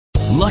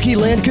Lucky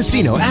Land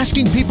Casino,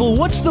 asking people,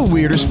 what's the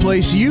weirdest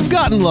place you've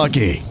gotten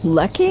lucky?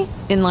 Lucky?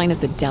 In line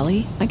at the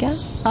deli, I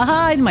guess?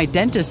 Aha, in my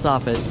dentist's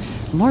office.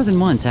 More than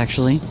once,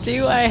 actually.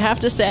 Do I have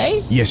to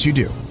say? Yes, you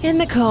do. In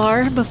the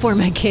car before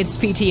my kids'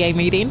 PTA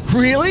meeting.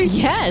 Really?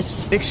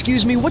 Yes.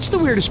 Excuse me, what's the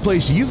weirdest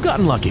place you've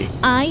gotten lucky?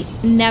 I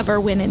never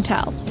win and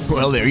tell.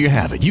 Well, there you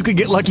have it. You can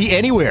get lucky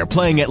anywhere,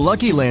 playing at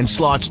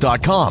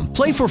LuckyLandSlots.com.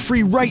 Play for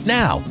free right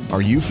now.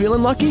 Are you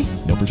feeling lucky?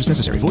 No purchase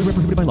necessary. Void where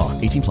prohibited by law.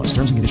 18 plus.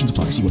 Terms and conditions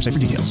apply. See website for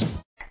details.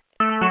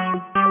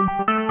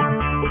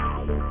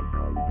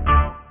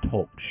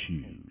 Talk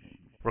shoes.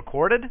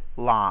 Recorded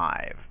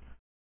live.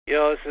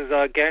 Yo, this is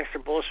Gangster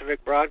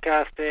Bolshevik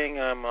Broadcasting.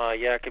 I'm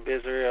Jacob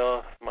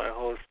Israel, my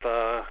host,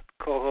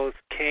 co-host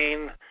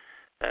Kane,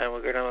 and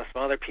we're going to have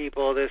some other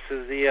people. This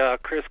is the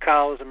Chris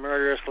Kyle is a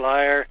Murderous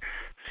Liar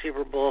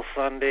Super Bowl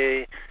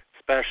Sunday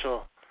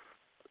special.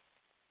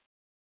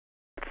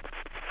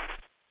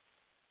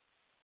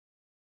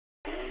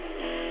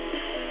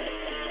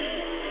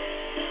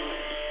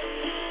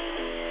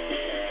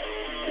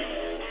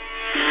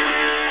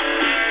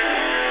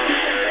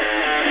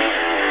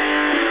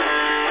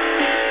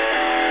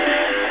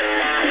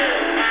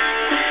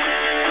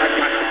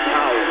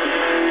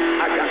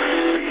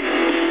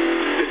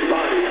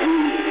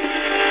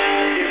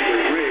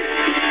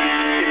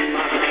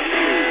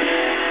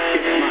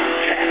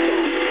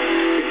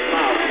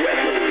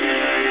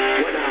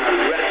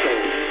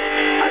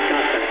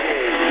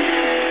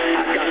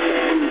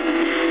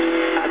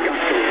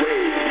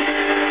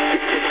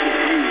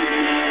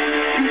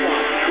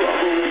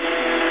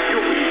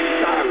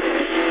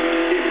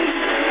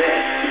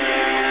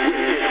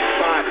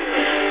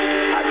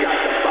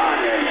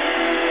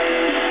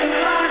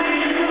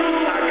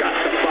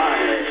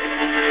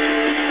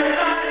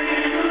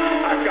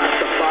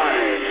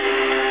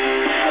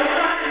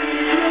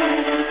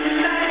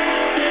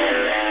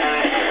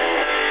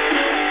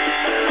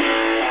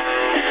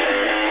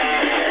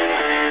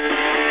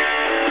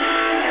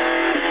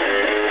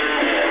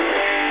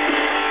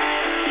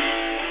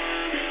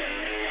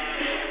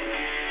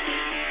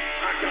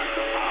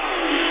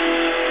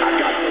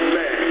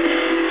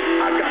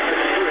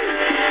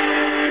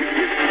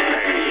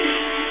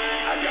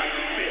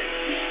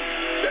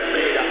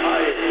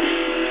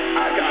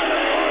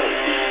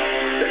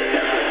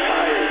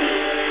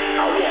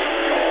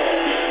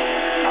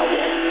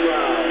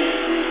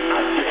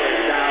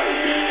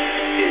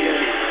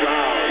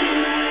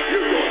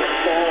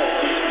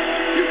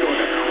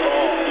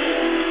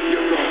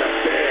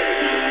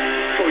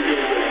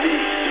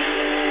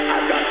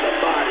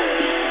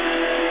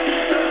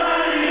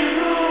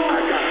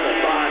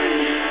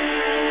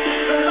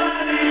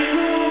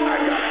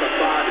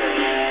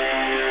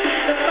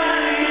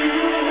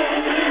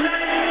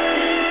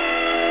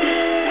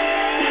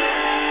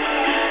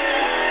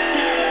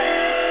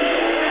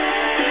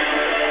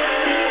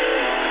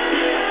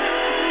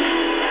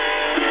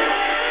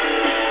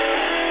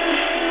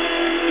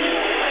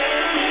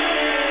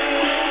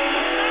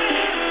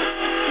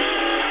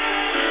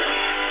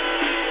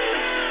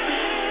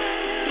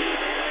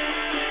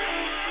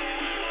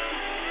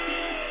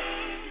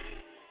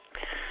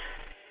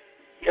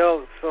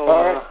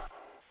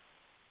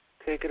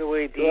 Take it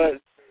away, D.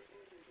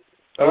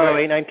 All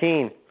right,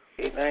 819.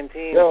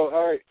 819. Yo,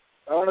 all right.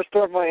 I want to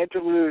start my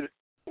interlude.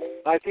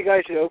 I think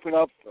I should open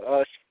up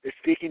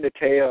speaking to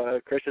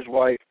Taya, Chris's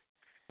wife.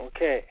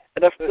 Okay.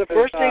 And the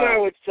first thing I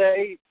would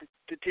say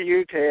to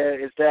you,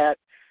 Taya, is that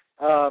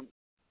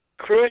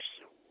Chris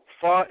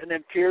fought an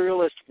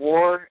imperialist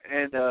war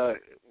and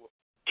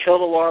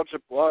killed a lot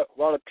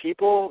of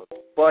people,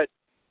 but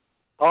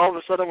all of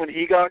a sudden when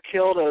he got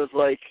killed, it was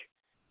like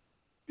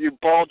you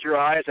bawled your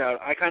eyes out.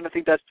 I kind of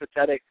think that's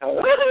pathetic.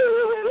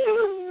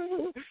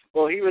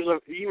 Well, he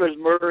was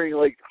murdering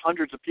like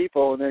hundreds of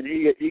people, and then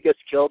he gets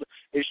killed.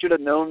 He should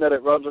have known that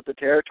it runs with the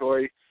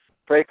territory.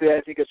 Frankly, I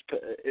think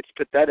it's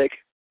pathetic,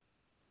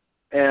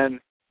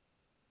 and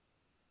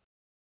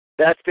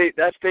that's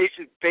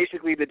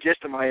basically the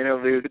gist of my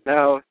interlude.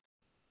 Now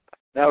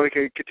we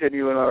can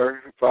continue in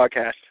our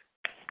broadcast.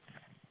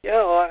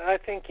 Yeah, well, I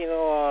think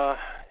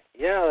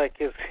like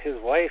his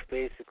wife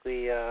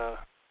basically.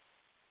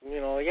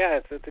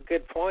 It's a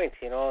good point.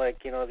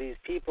 These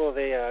people,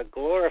 they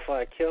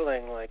glorify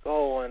killing, like,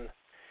 when,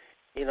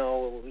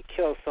 we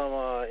kill some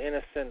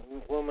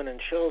innocent women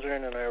and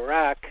children in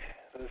Iraq.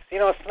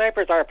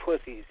 Snipers are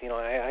pussies.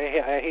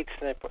 I hate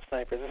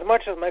snipers. As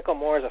much as Michael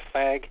Moore is a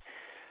fag,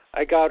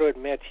 I got to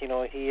admit, he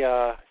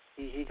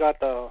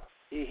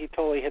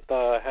totally hit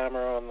the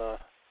hammer on the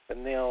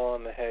nail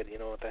on the head,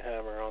 with the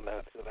hammer on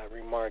that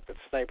remark that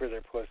snipers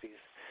are pussies.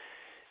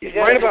 He's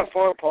right about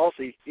foreign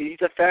policy. He's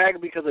a fag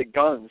because of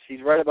guns.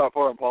 He's right about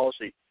foreign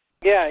policy.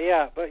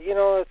 Yeah, but,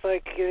 it's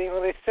like,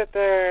 they sit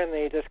there and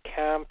they just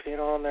camp,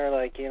 and they're,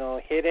 like,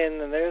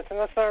 hidden, and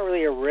that's not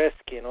really a risk,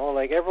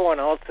 like, everyone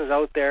else is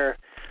out there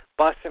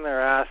busting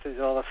their asses,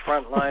 all the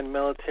frontline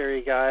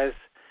military guys,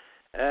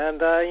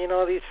 and,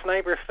 these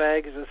sniper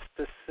fags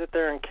just sit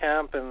there and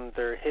camp, and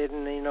they're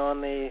hidden,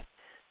 and they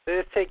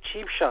just take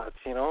cheap shots,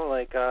 No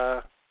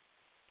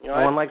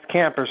one likes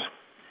campers.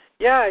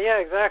 Yeah,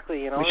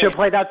 exactly. We should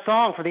play that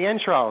song for the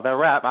intro, the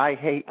rap. I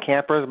hate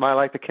campers, but I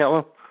like to kill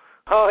them.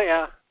 Oh,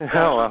 yeah.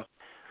 Oh, well.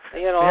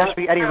 It has to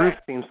be Eddie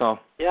Roof's theme song.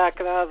 Yeah,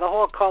 'cause the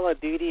whole Call of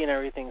Duty and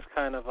everything's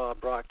kind of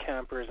brought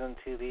campers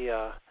into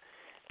the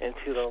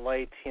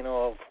light,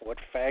 of what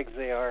fags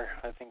they are.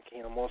 I think,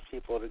 most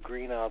people would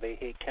agree now they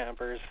hate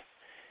campers.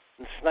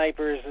 And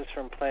snipers is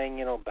from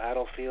playing,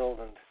 Battlefield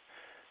and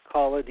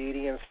Call of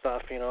Duty and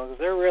stuff, because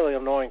they're really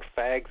annoying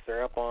fags.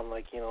 They're up on,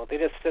 they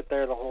just sit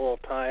there the whole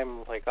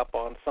time, up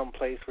on some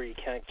place where you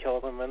can't kill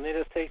them, and they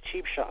just take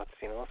cheap shots,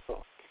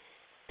 so.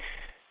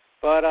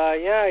 But,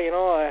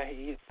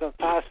 the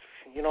past,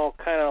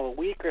 kind of a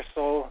week or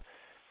so,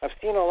 I've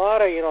seen a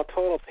lot of,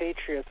 total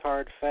patriots,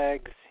 hard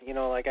fags,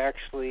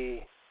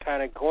 actually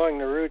kind of going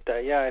the route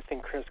that, I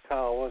think Chris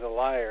Kyle was a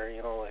liar,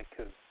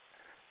 because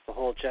the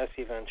whole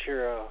Jesse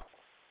Ventura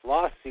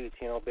lawsuit,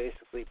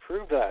 basically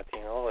proved that,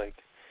 and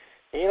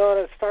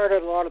it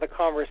started, a lot of the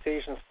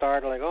conversations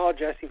started oh,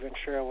 Jesse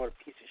Ventura, what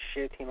a piece of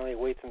shit, he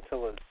waits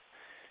until it's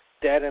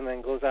dead and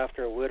then goes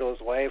after a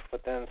widow's wife,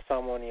 but then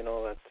someone,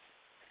 that's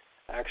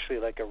actually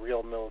a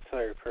real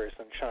military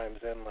person chimes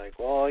in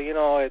well,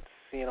 it's,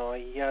 he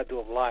had to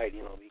have lied,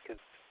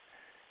 because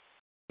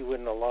he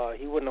wouldn't have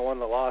won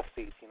the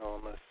lawsuit,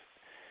 unless,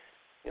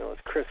 this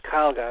Chris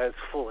Kyle guy is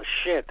full of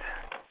shit,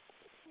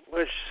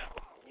 which,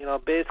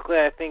 basically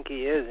I think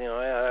he is,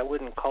 I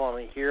wouldn't call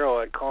him a hero,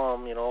 I'd call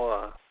him,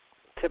 a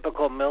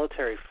typical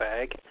military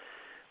fag,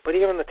 but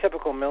even the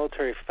typical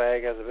military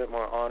fag has a bit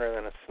more honor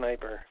than a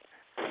sniper,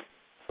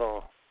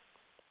 so.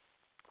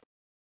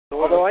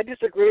 Although I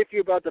disagree with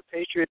you about the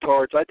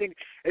Patriotards, I think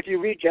if you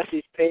read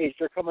Jesse's page,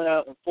 they're coming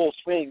out in full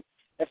swing.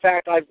 In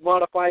fact, I've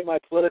modified my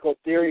political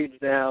theories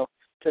now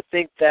to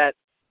think that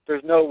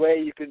there's no way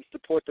you can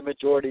support the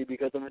majority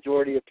because the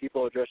majority of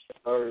people are just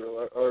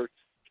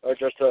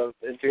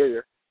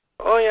inferior.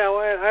 Oh, yeah, well,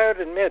 I would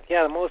admit,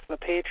 most of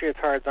the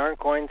Patriotards aren't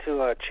going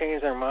to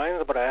change their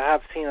minds, but I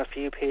have seen a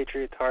few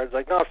Patriotards,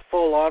 not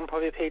full-on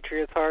probably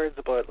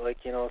Patriotards, but,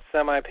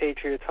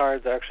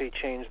 semi-Patriotards actually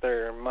change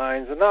their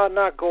minds and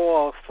not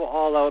go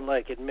all out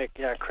and, admit,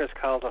 Chris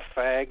Kyle's a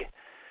fag,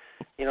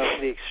 to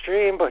the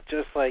extreme, but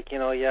just,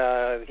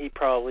 he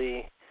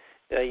probably,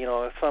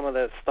 some of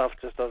that stuff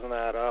just doesn't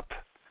add up,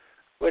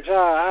 which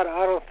I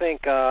don't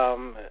think,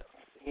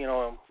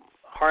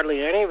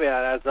 hardly any of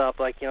that adds up.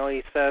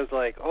 He says,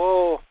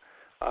 oh,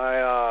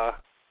 I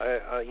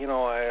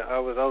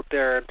was out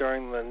there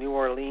during the New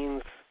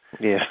Orleans.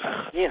 Yeah.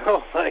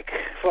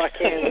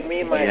 Fucking me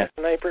and my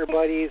sniper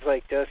buddies,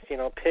 just,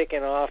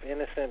 picking off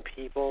innocent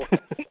people.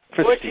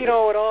 Which, it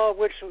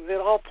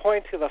all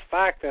point to the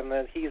fact then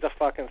that he's a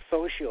fucking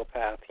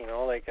sociopath,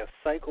 a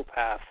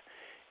psychopath.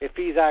 If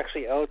he's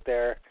actually out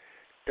there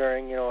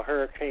during,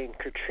 Hurricane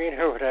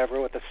Katrina or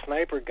whatever with a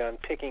sniper gun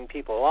picking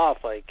people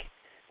off,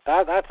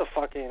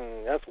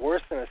 that's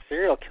worse than a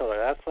serial killer.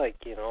 That's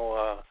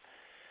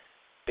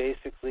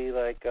basically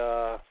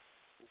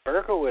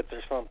Berkowitz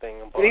or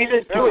something. But he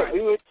didn't do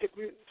it.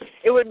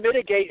 It would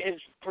mitigate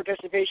his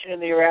participation in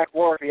the Iraq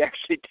War if he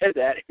actually did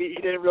that. He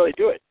didn't really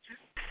do it.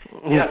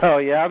 Yeah. Oh,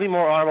 yeah, I'll be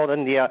more honorable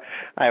than the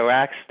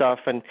Iraq stuff.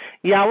 And,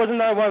 I was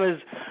another one of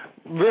his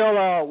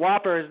real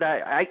whoppers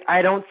that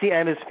I don't see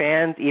any of his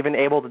fans even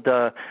able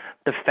to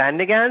defend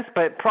against,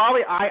 but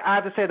probably I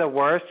have to say the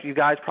worst, you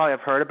guys probably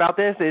have heard about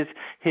this, is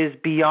his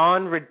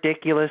beyond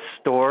ridiculous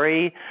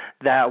story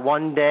that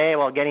one day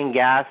while getting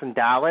gas in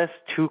Dallas,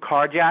 two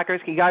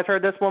carjackers, you guys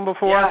heard this one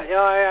before?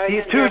 Yeah.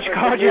 These two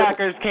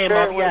carjackers came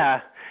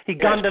up, he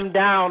gunned them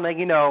down,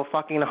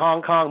 fucking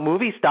Hong Kong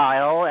movie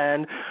style,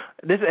 and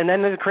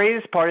then the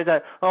craziest part is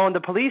that, when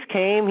the police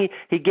came,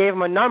 he gave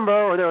them a number,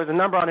 or there was a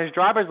number on his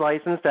driver's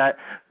license that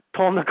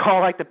told him to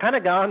call the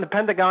Pentagon. The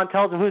Pentagon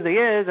tells him who he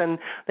is, and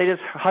they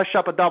just hush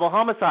up a double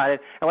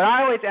homicide. And what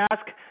I always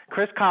ask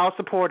Chris Kyle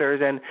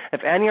supporters, and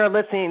if any are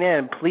listening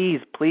in,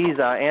 please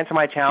answer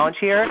my challenge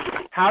here.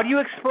 How do you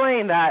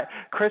explain that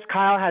Chris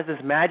Kyle has this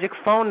magic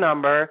phone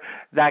number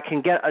that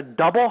can get a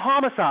double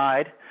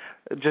homicide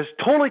just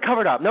totally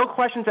covered up, no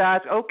questions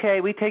asked,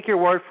 okay, we take your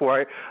word for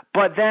it,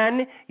 but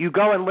then you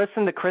go and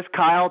listen to Chris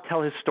Kyle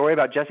tell his story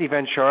about Jesse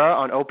Ventura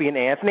on Opie and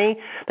Anthony.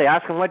 They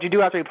ask him, what'd you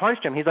do after he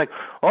punched him? He's like,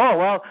 oh,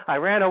 well, I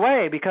ran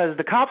away because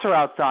the cops are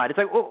outside. It's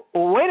like, well,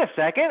 wait a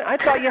second, I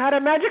thought you had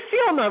a magic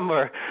seal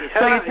number.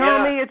 So you're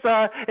telling me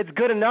it's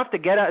good enough to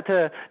get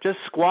to just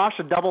squash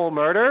a double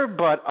murder,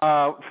 but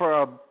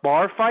for a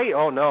bar fight,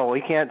 oh no,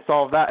 we can't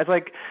solve that. It's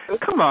like,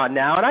 come on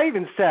now. And I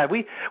even said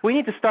we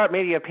need to start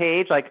maybe a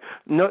page like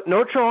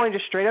no trolling,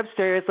 just straight up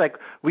serious. Like,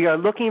 we are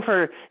looking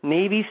for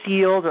Navy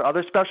SEALs or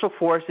other special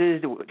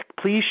forces.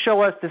 Please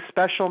show us the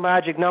special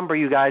magic number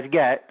you guys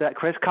get that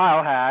Chris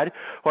Kyle had,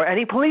 or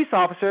any police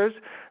officers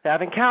that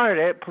have encountered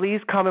it. Please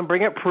come and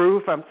bring it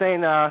proof. I'm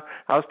saying, I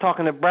was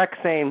talking to Breck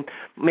saying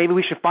maybe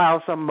we should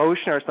file some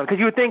motion or something, because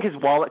you would think his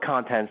wallet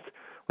contents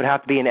would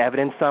have to be in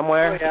evidence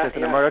somewhere because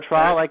in a murder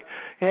trial. Like,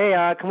 hey,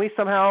 can we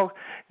somehow,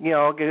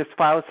 just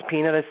file a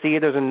subpoena to see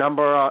if there's a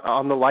number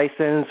on the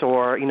license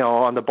or,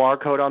 on the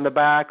barcode on the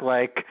back?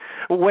 Like,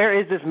 where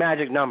is this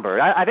magic number?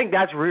 I think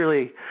that's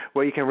really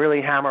where you can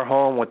really hammer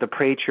home with the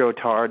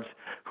patriotards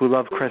who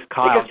love Chris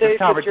Kyle. Just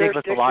how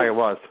ridiculous the liar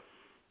was.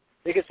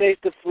 They can say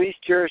it's the police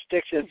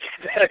jurisdictions.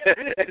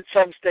 In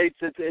some states,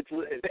 they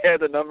have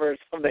the number,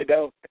 some they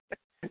don't.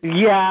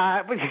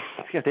 Yeah, but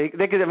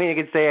they could. I mean, you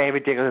could say a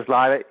ridiculous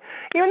lie. But,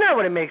 not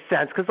when it makes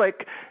sense, because,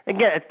 like,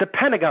 again, it's the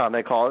Pentagon.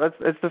 They call it.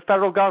 It's the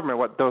federal government.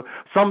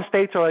 Some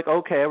states are like,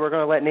 okay, we're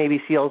going to let Navy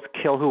SEALs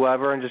kill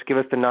whoever and just give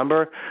us the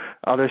number.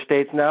 Other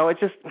states, no. It's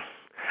just.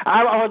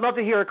 I would love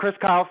to hear a Chris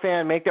Kyle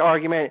fan make the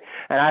argument,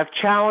 and I've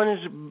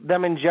challenged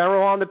them in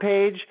general on the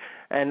page,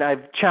 and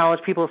I've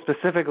challenged people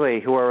specifically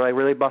who are like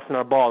really busting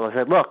our balls. I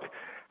said, look,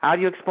 how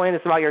do you explain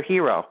this about your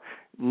hero?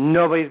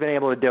 Nobody's been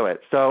able to do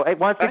it. So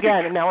once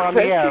again, now we're on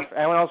the air. If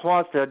anyone else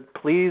wants to,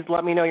 please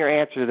let me know your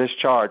answer to this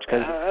charge.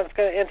 Cause I was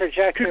going to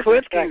interject.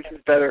 Kuklinski is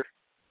better.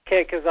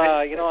 Okay, because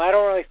I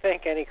don't really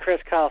think any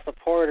Chris Kyle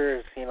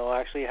supporters,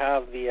 actually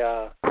have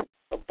the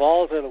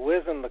balls or the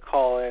wisdom to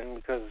call in,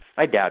 because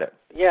I doubt it.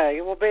 Yeah,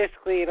 well,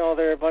 basically,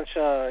 they're a bunch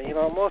of,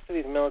 most of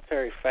these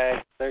military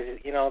fags,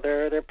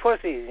 they're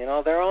pussies.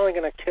 They're only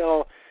going to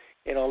kill,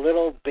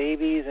 little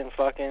babies and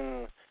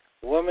fucking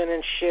women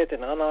and shit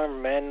and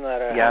unarmed men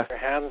that have their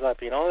hands up.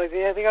 They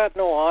got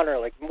no honor.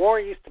 Like, war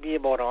used to be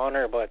about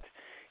honor, but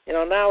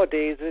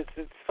nowadays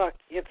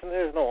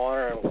there's no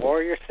honor in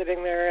war. You're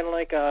sitting there in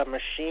like a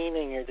machine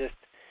and you're just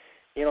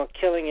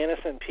killing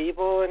innocent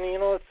people, and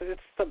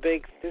it's a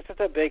big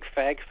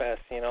fag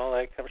fest.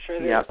 Like, I'm sure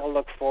they all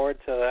look forward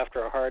to,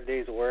 after a hard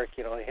day's work,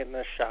 hitting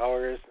the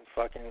showers and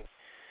fucking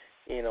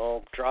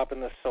dropping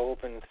the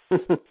soap and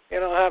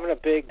having a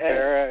big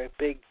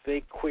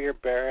queer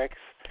barracks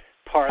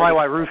party. Probably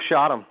why Ruth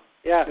shot him.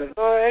 Yeah.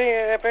 So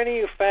if any of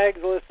you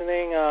fags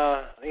listening,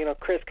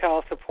 Chris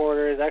Kyle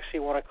supporters actually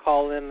want to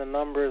call in, the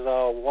numbers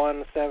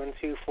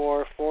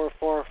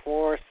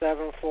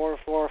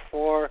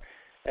 1-724-444-7444,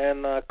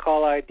 and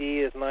call ID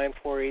is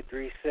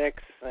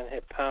 94836, and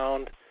hit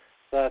pound.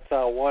 So that's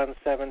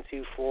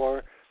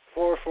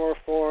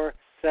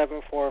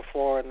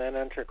 1-724-444-744, and then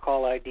enter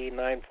call ID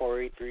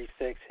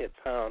 94836, hit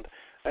pound.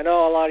 I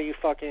know a lot of you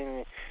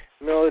fucking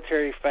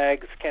military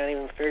fags can't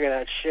even figure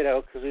that shit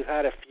out, because we've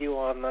had a few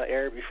on the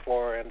air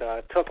before, and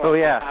it took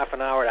half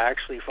an hour to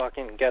actually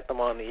fucking get them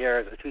on the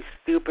air. They're too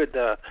stupid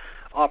to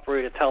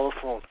operate a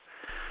telephone.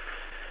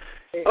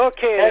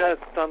 Okay, that's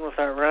done with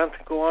that rant.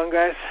 Go on,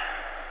 guys.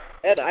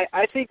 And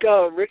I think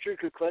Richard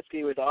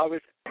Kuklinski was always,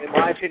 in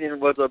my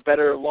opinion, was a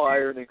better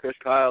liar than Chris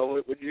Kyle.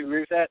 Would you agree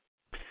with that?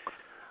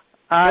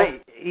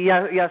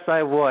 Yes,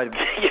 I would.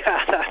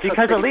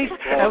 Because at least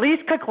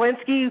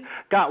Kuklinski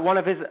got one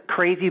of his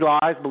crazy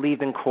lies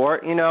believed in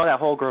court. That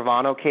whole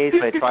Gravano case,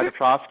 they tried to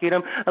prosecute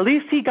him. At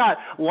least he got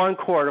one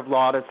court of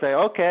law to say,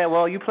 okay,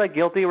 well, you pled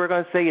guilty. We're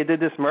going to say you did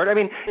this murder. I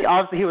mean,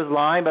 obviously he was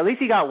lying, but at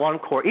least he got one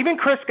court. Even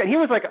Chris, he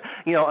was like,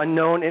 a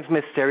known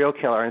infamous serial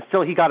killer, and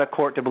still he got a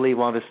court to believe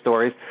one of his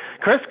stories.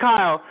 Chris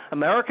Kyle,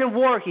 American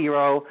war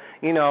hero,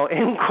 in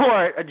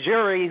court, a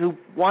jury who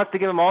wants to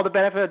give him all the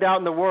benefit of the doubt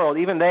in the world,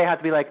 even they have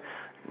to be like,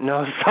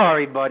 no,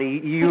 sorry, buddy.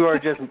 You are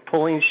just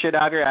pulling shit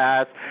out of your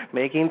ass,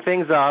 making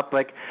things up.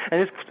 Like, and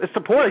his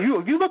supporters.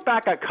 If you look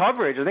back at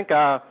coverage, I think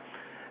it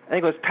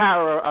was Pat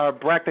or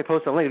Breck. They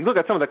posted a link. If you look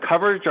at some of the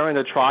coverage during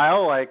the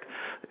trial, like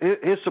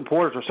his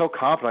supporters were so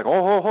confident.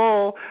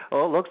 Like, it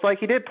looks like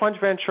he did punch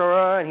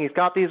Ventura, and he's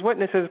got these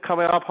witnesses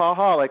coming up.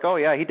 Like, oh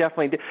yeah, he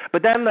definitely did.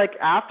 But then, like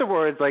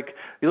afterwards, like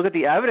you look at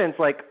the evidence,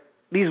 like,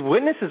 these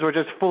witnesses were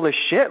just full of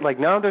shit. Like,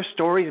 none of their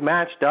stories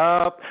matched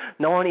up.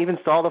 No one even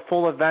saw the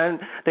full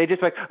event. They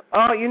just like,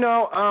 I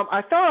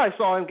thought I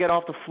saw him get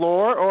off the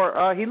floor,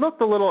 or he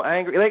looked a little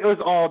angry. Like, it was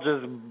all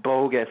just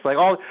bogus. Like,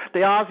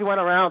 they obviously went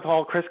around to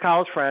all Chris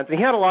Kyle's friends, and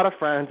he had a lot of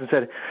friends, and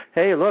said,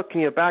 hey, look, can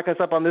you back us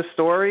up on this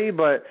story?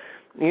 But,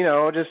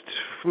 too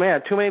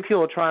many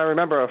people try to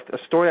remember a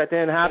story that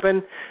didn't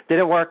happen.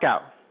 Didn't work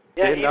out.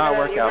 Yeah, did not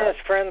work out. Even his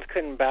friends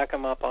couldn't back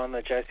him up on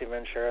the Jesse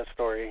Ventura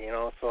story,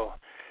 so...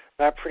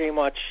 That pretty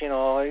much,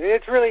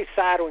 it's really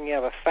sad when you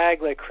have a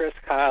fag like Chris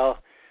Kyle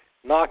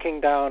knocking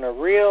down a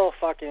real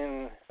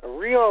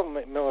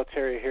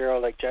military hero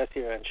like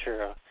Jesse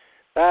Ventura.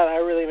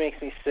 That really makes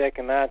me sick,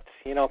 and that,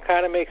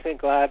 kind of makes me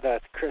glad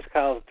that Chris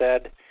Kyle's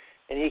dead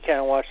and he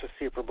can't watch the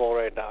Super Bowl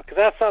right now. Because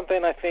that's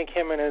something I think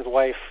him and his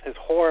wife, his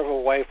whore of a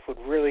wife, would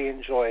really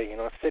enjoy,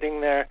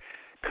 sitting there,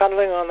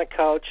 cuddling on the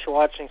couch,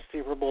 watching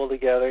Super Bowl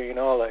together,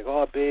 like,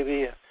 oh,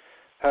 baby,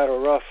 had a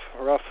rough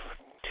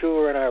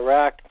tour in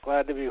Iraq,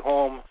 glad to be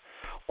home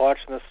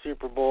watching the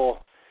Super Bowl.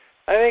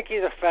 I think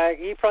he's a fag.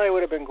 He probably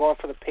would have been going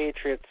for the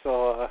Patriots,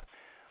 so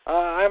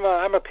I'm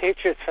a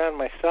Patriots fan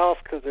myself,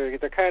 because they're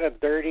kind of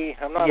dirty.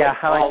 I'm not a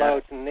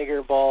all-out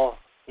nigger ball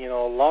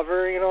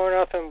lover, or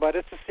nothing, but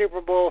it's a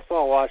Super Bowl, so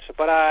I'll watch it.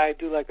 But I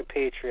do like the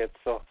Patriots,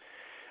 so.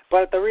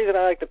 But the reason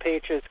I like the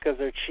Patriots because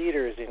they're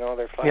cheaters,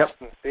 they're fucking. Yep,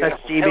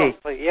 that's GB.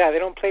 They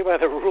don't play by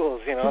the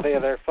rules,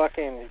 they're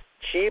fucking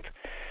cheap.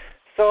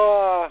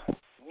 So,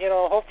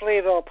 hopefully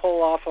they'll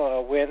pull off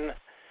a win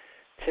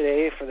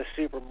today for the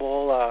Super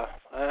Bowl.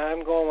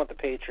 I'm going with the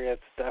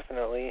Patriots,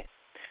 definitely.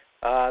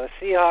 The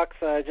Seahawks,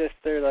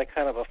 they're like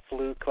kind of a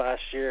fluke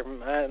last year.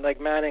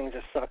 Manning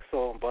just sucks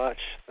so much.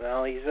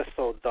 Now he's just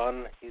so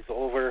done. He's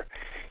over.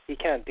 He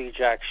can't do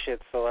jack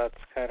shit, so that's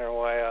kind of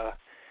why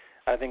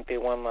I think they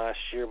won last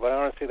year. But I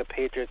want to see the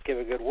Patriots give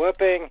a good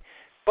whipping.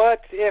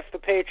 But if the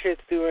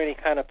Patriots do any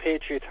kind of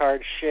Patriots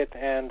hard shit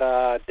and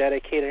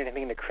dedicate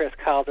anything to Chris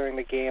Kyle during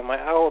the game, I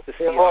hope the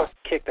Seahawks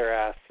kick their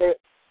ass.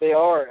 They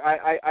are.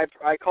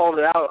 I called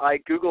it out. I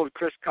Googled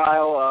Chris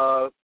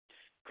Kyle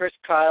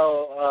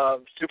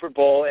Super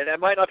Bowl, and it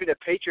might not be the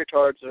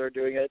Patriotards that are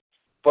doing it,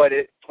 but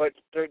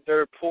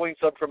they're pulling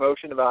some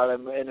promotion about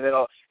him in the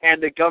middle.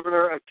 And the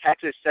governor of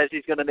Texas says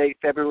he's going to make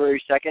February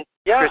 2nd.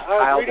 Yeah, Chris I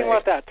was Kyle reading Day.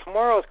 about that.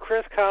 Tomorrow's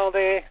Chris Kyle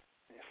Day.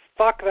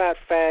 Fuck that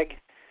fag.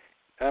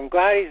 I'm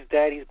glad he's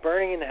dead. He's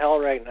burning in hell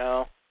right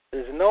now.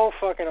 There's no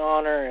fucking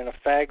honor in a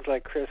fags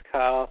like Chris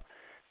Kyle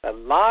that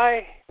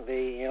lie.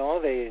 They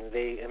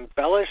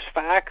embellish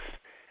facts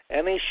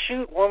and they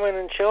shoot women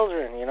and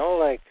children.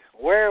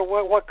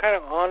 What kind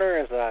of honor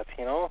is that?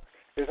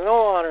 There's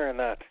no honor in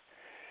that.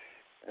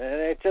 And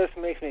it just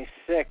makes me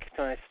sick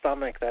to my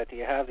stomach that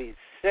you have these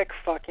sick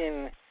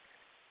fucking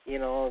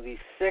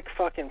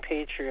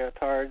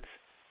patriotards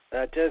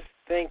that just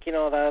think,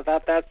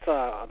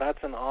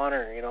 that's an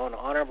honor, an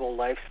honorable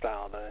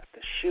lifestyle, to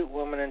shoot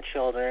women and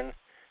children.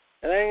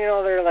 And then,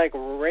 they're like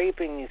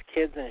raping these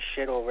kids and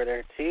shit over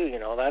there too,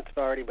 that's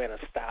already been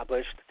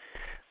established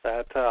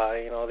that,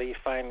 you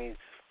find these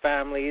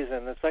families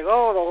and it's like,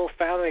 oh, the whole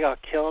family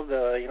got killed,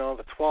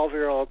 the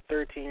 12-year-old,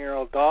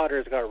 13-year-old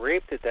daughters got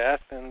raped to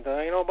death and,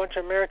 a bunch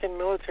of American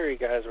military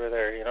guys were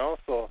there,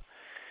 so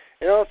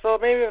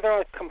maybe if they're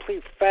not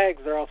complete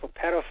fags, they're also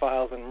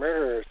pedophiles and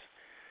murderers.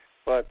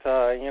 But,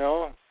 God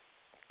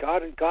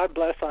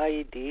bless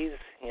IEDs.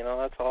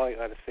 That's all I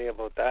got to say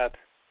about that.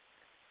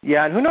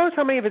 Yeah, and who knows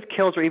how many of his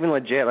kills are even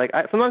legit.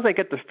 Sometimes I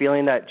get the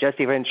feeling that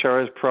Jesse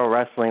Ventura's pro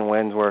wrestling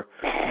wins were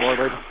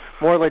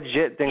more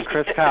legit than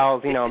Chris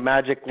Kyle's,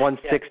 magic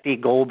 160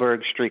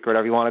 Goldberg streak or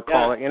whatever you want to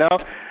call it,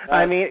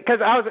 I mean,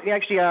 because I think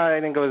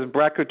it was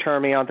Breck who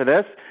turned me onto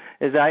this,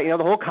 is that,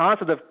 the whole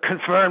concept of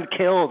confirmed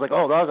kills, like,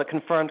 oh, that was a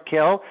confirmed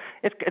kill,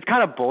 it's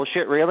kind of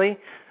bullshit, really.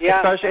 Yeah.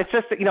 Especially, it's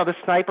just, the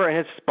sniper and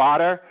his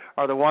spotter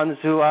are the ones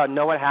who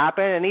know what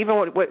happened, and even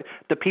what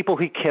the people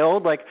he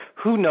killed, like,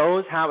 who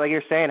knows how, like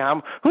you're saying,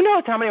 who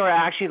knows how many were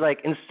actually,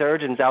 like,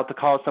 insurgents out to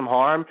cause some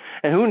harm,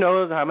 and who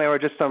knows how many were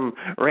just some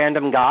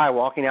random guy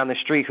walking down the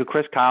street who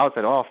Chris Kyle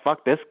said, oh,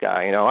 fuck this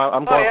guy,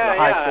 I'm going for the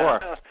high score.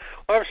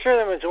 Well, I'm sure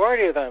the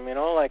majority of them,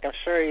 I'm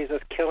sure he's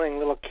just killing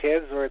little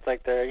kids where it's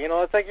like they're,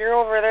 it's like you're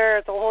over there,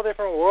 it's a whole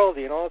different world,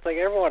 it's like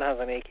everyone has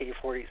an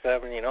AK-47,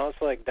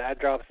 it's like dad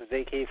drops his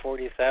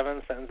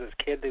AK-47, sends his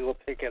kid to go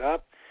pick it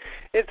up.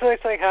 It's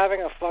like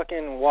having a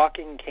fucking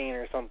walking cane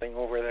or something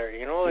over there,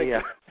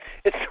 Yeah.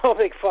 It's no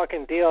big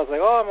fucking deal. It's like,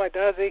 oh, my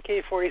dad's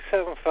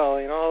AK-47 fell,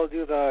 I'll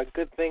do the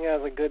good thing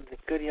as a good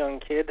young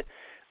kid,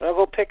 and I'll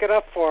go pick it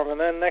up for him, and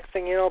then next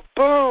thing you know,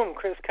 boom,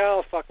 Chris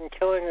Kyle's fucking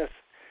killing this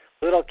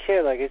little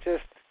kid. Like, it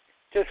just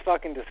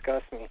fucking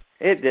disgusts me.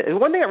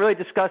 One thing that really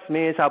disgusts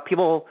me is how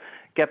people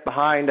get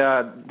behind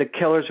the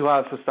killers who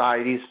have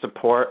society's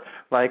support.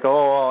 Like,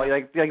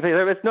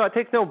 it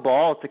takes no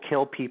balls to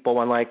kill people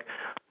when, like,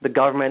 the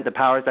government, the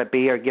powers that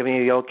be are giving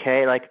you the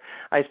okay. Like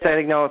I said,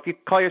 if you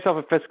call yourself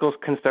a fiscal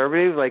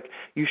conservative, like,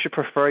 you should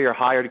prefer your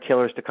hired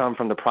killers to come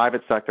from the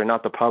private sector,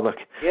 not the public.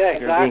 Yeah,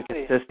 exactly. You're being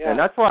consistent. Yeah.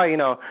 That's why,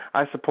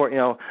 I support,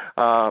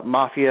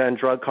 mafia and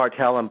drug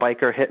cartel and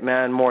biker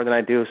hitmen more than I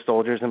do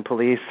soldiers and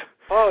police.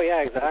 Oh, yeah,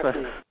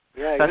 exactly.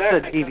 Yeah, that's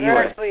exactly. the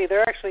TV way.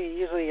 They're actually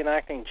usually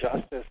enacting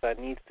justice that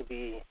needs to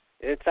be.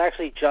 It's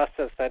actually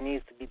justice that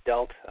needs to be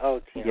dealt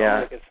out.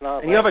 Yeah. Like, it's not.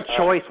 And you have a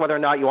choice whether or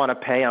not you want to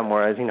pay them.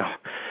 Whereas,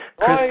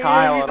 Chris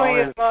Kyle and all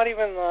it's not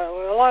even.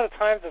 A lot of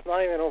times it's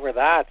not even over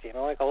that.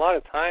 Like a lot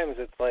of times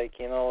it's like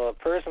a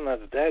person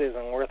that's dead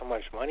isn't worth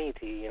much money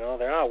to you.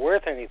 They're not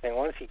worth anything.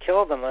 Once you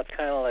kill them, that's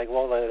kind of like,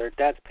 well, their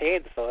debt's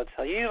paid. So it's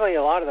usually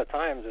a lot of the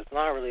times it's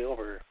not really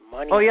over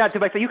money. Oh yeah,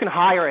 so you can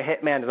hire a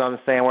hitman, is what I'm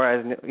saying.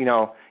 Whereas you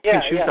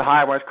can choose to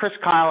hire. Whereas Chris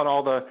Kyle and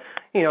all the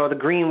the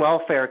green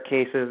welfare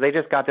cases, they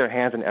just got their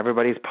hands in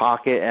everybody's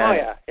pocket.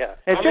 And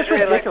it's just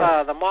ridiculous.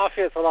 Like, the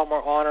mafia is a lot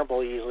more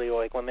honorable usually.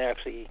 Like when they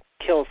actually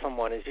kill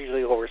someone, it's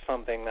usually over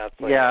something that's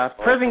like. Yeah,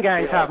 prison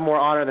gangs have more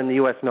honor than the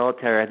U.S.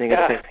 military. I think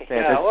it's safe to say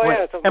at this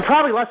point. And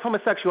probably less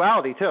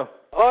homosexuality too.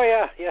 Oh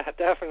yeah,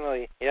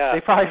 definitely. Yeah.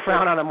 They probably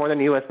frown on it more than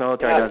the U.S.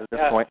 military does at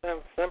this point.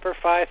 Semper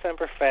Fi,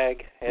 Semper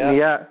Fag. Yeah.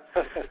 Yeah.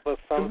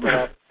 Let's sum it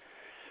up.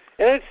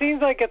 And it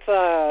seems like it's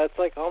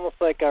like almost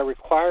like a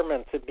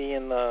requirement to be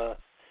in the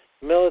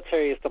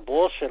military is to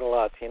bullshit a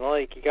lot.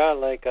 Like you got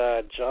like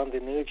John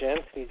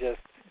DeNugent, he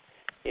just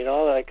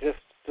like just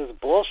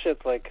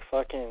bullshits like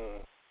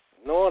fucking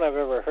no one I've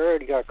ever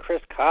heard. You got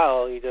Chris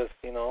Kyle, he just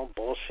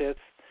bullshits.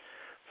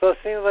 So it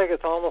seems like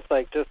it's almost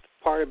like just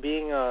part of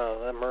being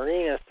a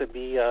Marine is to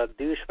be a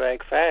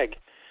douchebag fag,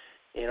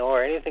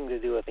 or anything to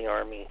do with the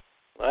Army.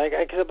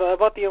 Cause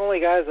about the only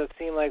guys that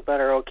seem like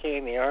that are okay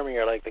in the Army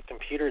are like the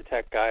computer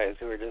tech guys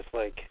who are just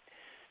like,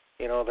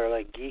 you know, they're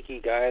like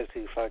geeky guys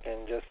who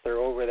fucking just, they're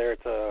over there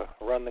to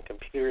run the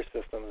computer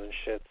systems and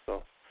shit,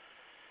 so.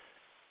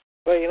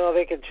 But, you know,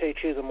 they could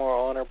choose a more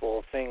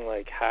honorable thing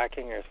like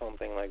hacking or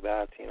something like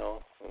that, you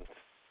know.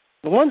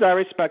 The ones I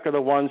respect are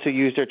the ones who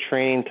use their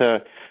training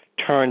to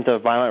turn to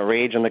violent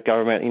rage in the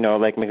government, you know,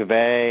 like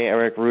McVeigh,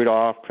 Eric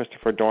Rudolph,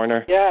 Christopher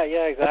Dorner. Yeah,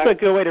 exactly. That's a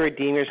good way to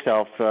redeem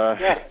yourself.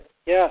 Yeah.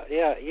 You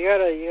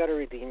gotta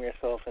redeem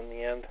yourself in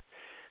the end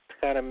to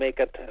kind of make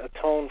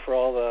atone for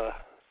all the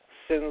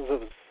sins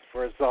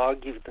for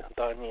Zog you've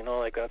done. You know,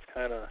 like that's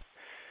kind of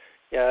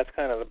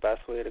the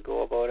best way to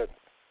go about it.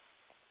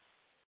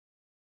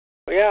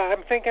 But yeah,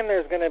 I'm thinking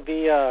there's gonna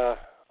be a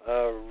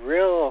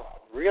real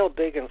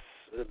big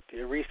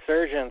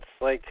resurgence.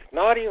 Like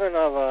not even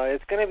of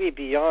it's gonna be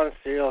beyond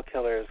serial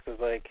killers, because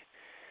like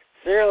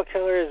serial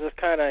killers is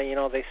kind of, you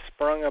know, they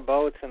sprung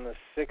about in the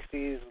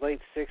 60s,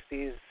 late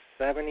 60s.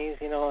 70s,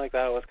 you know, like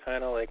that was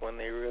kind of like when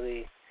they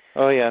really...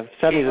 Oh, yeah,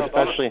 70s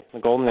especially, the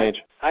golden age.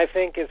 I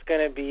think it's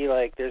going to be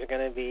like, there's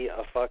going to be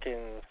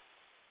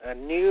a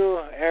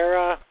new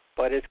era,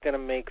 but it's going to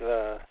make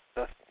the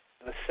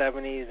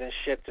 70s and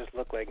shit just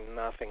look like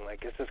nothing.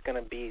 Like, it's just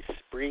going to be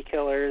spree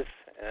killers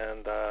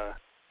and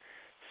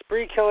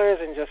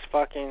just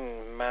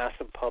fucking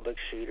massive public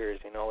shooters,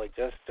 you know, like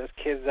just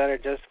kids that are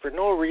just for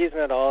no reason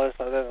at all, just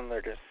other than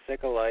they're just sick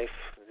of life,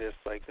 just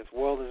like, this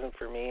world isn't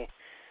for me.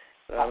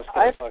 I was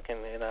going to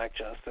fucking enact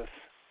justice.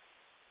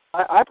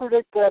 I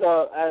predict that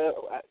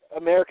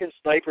American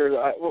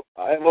Sniper,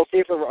 we'll see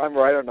if I'm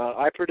right or not,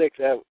 I predict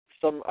that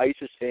some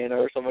ISIS fan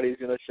or somebody's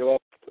going to show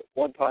up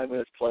one time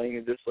when it's playing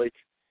and just like,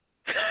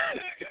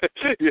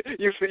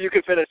 you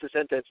can finish the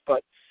sentence,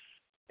 but...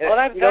 Well,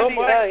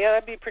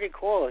 that'd be pretty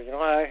cool. You know,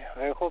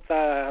 I hope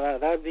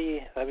that'd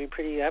be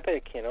pretty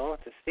epic, you know,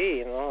 to see,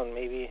 you know, and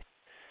maybe,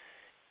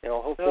 you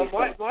know, hopefully...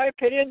 my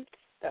opinion,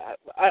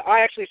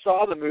 I actually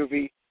saw the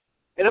movie.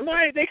 And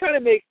they kind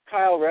of make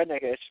Kyle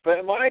redneckish, but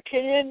in my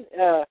opinion,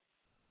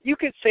 you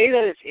could say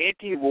that it's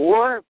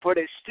anti-war, but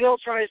it still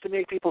tries to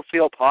make people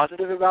feel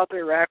positive about the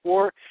Iraq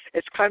War.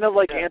 It's kind of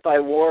like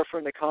anti-war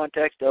from the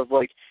context of,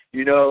 like,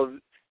 you know,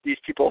 these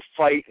people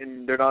fight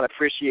and they're not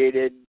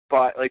appreciated,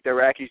 but, like, the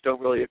Iraqis don't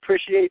really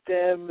appreciate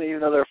them, even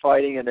though they're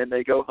fighting, and then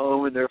they go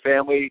home and their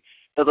family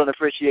doesn't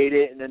appreciate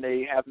it, and then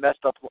they get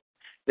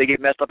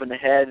messed up in the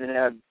head and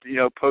have, you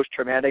know,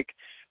 post-traumatic.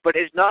 But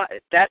it's not,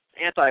 that's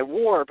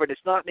anti-war, but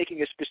it's not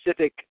making a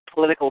specific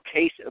political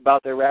case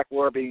about the Iraq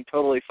War being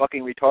totally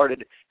fucking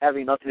retarded,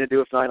 having nothing to do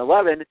with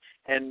 9/11,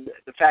 and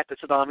the fact that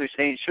Saddam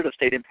Hussein should have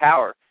stayed in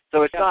power.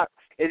 So it's not,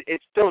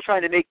 it's still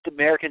trying to make the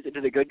Americans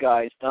into the good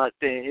guys, not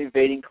the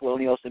invading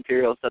colonialist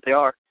imperials that they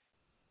are.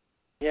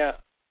 Yeah,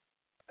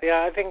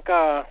 I think,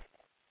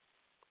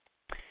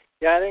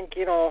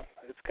 you know,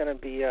 it's going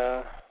to be, you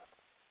know,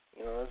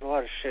 there's a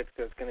lot of shit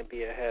that's going to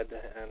be ahead,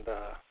 and,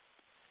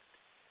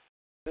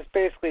 just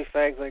basically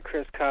fags like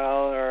Chris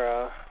Kyle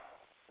or,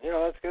 you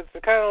know, it's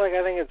kind of like,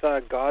 I think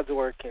it's God's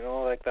work, you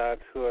know, like that,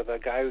 the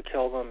guy who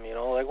killed him, you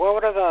know, like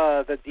what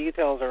are the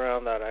details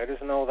around that? I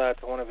just know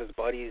that one of his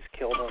buddies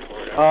killed him.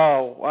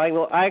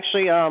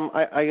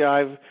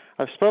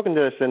 I've spoken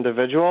to this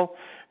individual,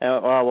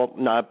 well,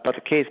 not about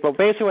the case, but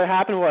basically what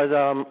happened was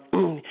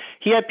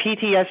he had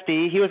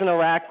PTSD. He was an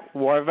Iraq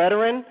war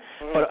veteran,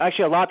 but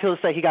actually a lot of people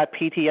say he got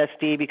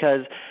PTSD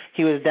because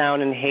he was down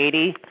in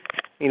Haiti,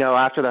 you know,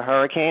 after the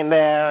hurricane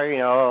there, you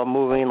know,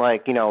 moving,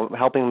 like, you know,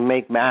 helping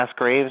make mass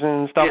graves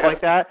and stuff like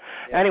that.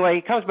 Yeah. Anyway,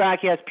 he comes back,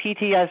 he has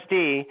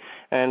PTSD,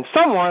 and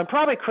someone,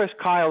 probably Chris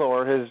Kyle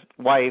or his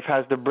wife,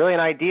 has the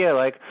brilliant idea,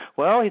 like,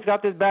 well, he's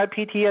got this bad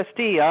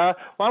PTSD,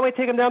 why don't we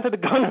take him down to the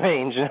gun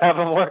range and have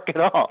him work it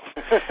off?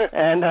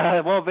 And,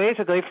 well,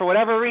 basically, for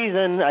whatever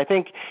reason, I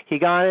think he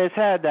got in his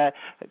head that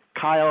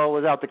Kyle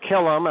was out to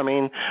kill him. I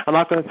mean, I'm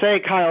not going to say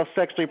Kyle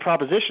sexually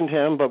propositioned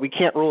him, but we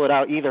can't rule it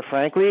out either,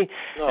 frankly.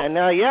 No. And,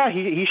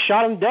 he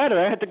shot him dead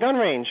at the gun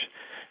range.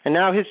 And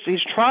now his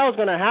trial is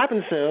going to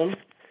happen soon.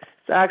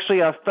 It's actually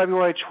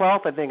February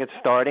 12th, I think it's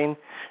starting.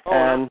 Oh,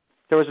 and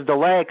there was a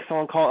delay because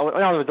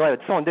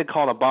someone did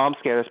call it a bomb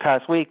scare this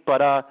past week.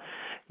 But,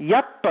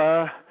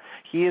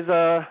 he's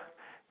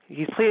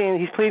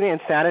pleading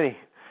insanity.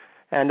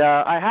 And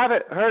I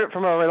haven't heard it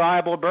from a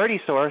reliable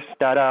birdie source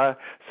that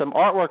some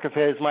artwork of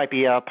his might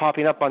be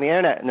popping up on the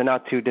internet in the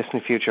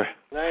not-too-distant future.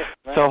 Nice.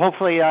 So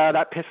hopefully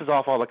that pisses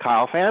off all the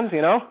Kyle fans,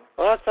 you know?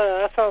 Well,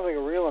 that sounds like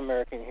a real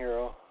American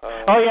hero.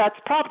 It's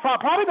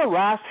probably the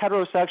last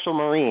heterosexual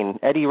Marine,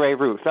 Eddie Ray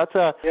Ruth. That's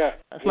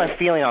my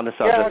feeling on the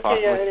subject.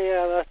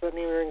 That's what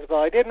name rings a bell.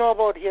 I didn't know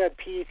about he had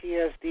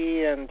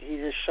PTSD and he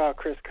just shot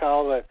Chris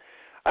Kyle, but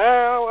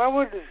I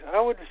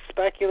would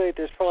speculate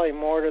there's probably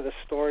more to the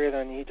story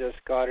than he just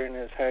got in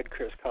his head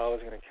Chris Kyle was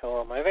going to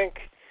kill him. I think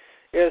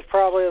it was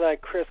probably like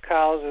Chris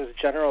Kyle's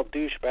general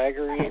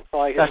douchebaggery.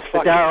 Probably that's the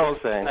Darryl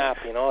thing. Snap,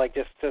 you know, like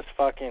just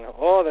fucking,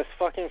 this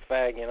fucking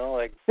fag, you know,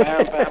 like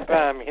bam, bam,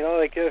 bam, you know,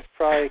 like just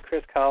probably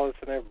Chris Kyle was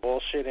in there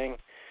bullshitting,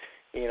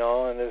 you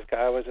know, and this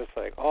guy was just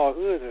like, oh,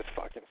 who is this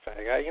fucking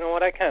fag? You know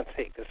what? I can't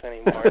take this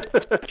anymore.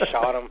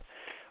 Shot him.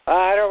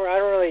 I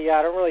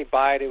don't really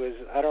buy it.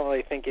 I don't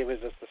really think it was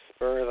just a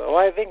spur. Well,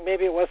 I think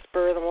maybe it was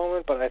spur of the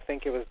moment, but I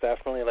think it was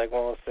definitely like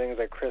one of those things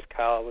that Chris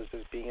Kyle was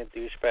just being a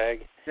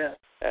douchebag. Yeah.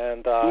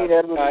 And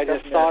I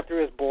just saw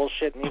through his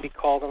bullshit. Maybe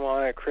called him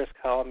on it. Chris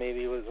Kyle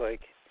maybe was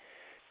like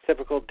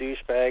typical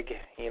douchebag.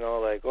 You know,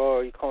 like, oh,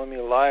 are you calling me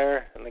a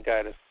liar? And the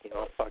guy just, you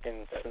know,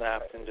 fucking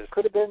snapped and just.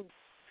 Could have been.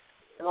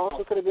 And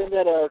also could have been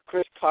that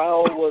Chris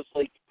Kyle was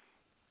like,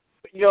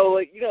 a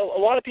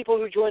lot of people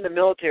who join the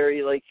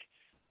military, like,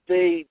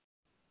 they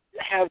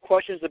have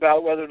questions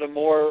about whether the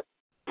war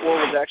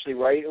was actually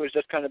right. It was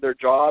just kind of their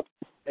job.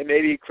 And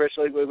maybe Chris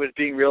was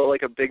being real,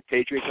 like a big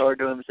patriot card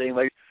to him, saying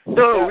like,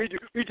 "No,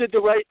 we did the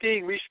right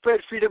thing. We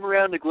spread freedom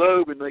around the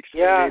globe." And like,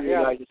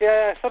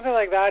 something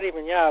like that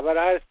even. Yeah, but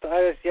I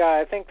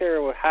think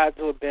there had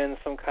to have been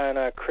some kind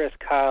of Chris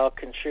Kyle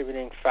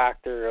contributing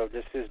factor of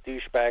just his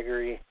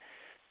douchebaggery,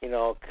 you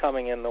know,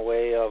 coming in the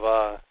way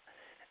of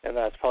and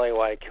that's probably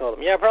why I killed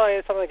him. Yeah,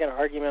 probably something like an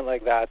argument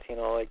like that, you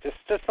know, like just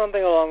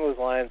something along those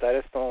lines. But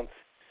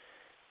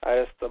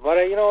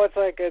you know,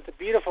 it's a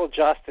beautiful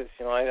justice,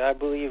 you know. I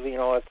believe, you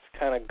know, it's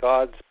kind of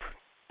God's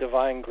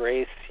divine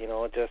grace, you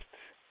know, just,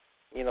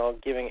 you know,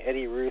 giving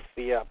Eddie Ruth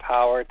the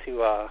power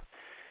to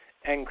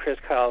end Chris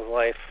Kyle's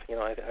life. You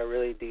know, I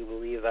really do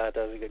believe that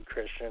as a good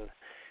Christian.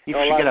 You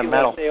should get a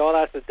medal. Say, oh,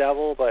 that's the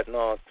devil, but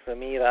no, for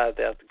me,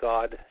 that's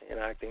God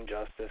enacting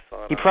justice.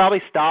 He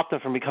probably stopped him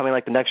from becoming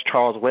like the next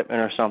Charles Whitman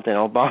or something.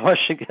 Obama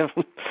should give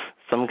him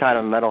some kind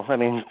of medal. I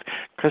mean,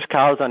 Chris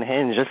Kyle's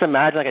unhinged. Just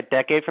imagine like a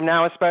decade from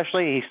now,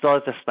 especially, he still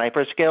has the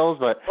sniper skills,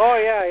 but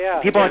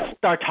people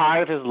are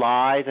tired of his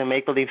lies and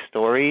make-believe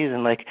stories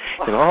and like,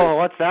 oh,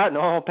 what's that?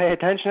 No, don't pay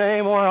attention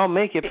anymore. I'll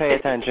make you pay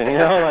attention. You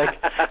know, like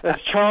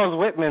that's Charles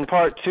Whitman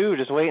Part 2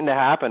 just waiting to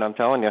happen, I'm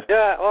telling you.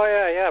 Yeah,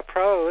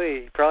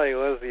 probably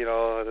was, you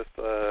know, just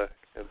a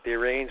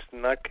deranged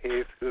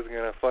nutcase who's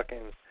gonna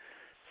fucking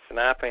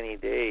snap any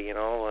day, you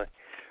know.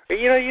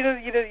 You know, you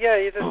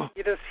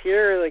just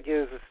hear like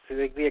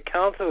the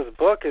accounts of his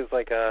book is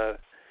like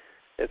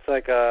it's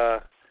like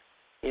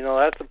you know,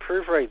 that's the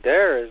proof right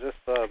there. Is just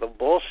the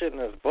bullshit in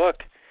his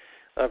book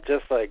of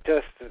but like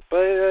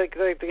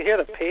to hear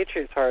the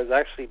Patriots hearts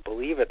actually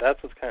believe it.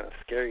 That's what's kind of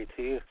scary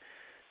too.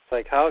 It's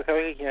like how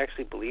he can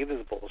actually believe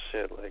this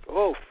bullshit. Like,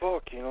 oh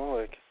fuck, you know,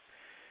 like.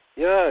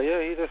 Yeah,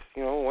 he just,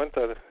 you know, went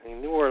to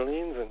New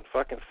Orleans and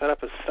fucking set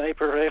up a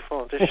sniper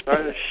rifle and just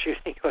started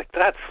shooting. Like,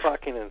 that's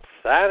fucking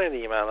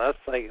insanity, man. That's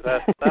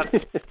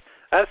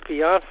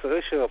beyond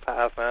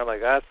sociopath, man.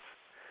 Like, that's...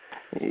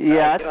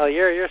 Yeah. You know,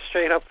 you're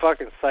straight up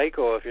fucking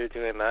psycho if you're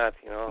doing that,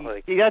 you know.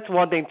 Like, that's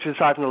one thing,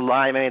 aside from the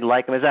line I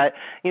like him, is that,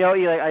 you know,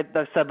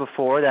 I've said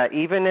before that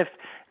even if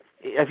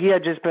he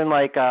had just been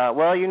like,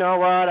 well, you know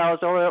what, I was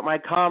over with my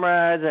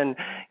comrades and,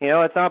 you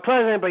know, it's not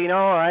pleasant, but, you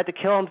know, I had to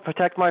kill him to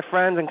protect my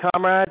friends and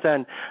comrades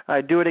and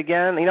I'd do it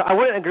again. You know, I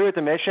wouldn't agree with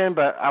the mission,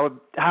 but I would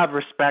have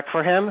respect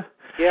for him.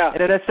 Yeah.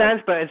 In a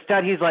sense, but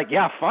instead he's like,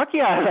 yeah, fuck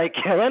yeah, I like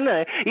killing.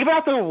 Even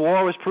after the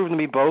war was proven to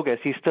be bogus,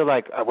 he's still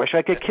like, I wish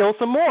I could kill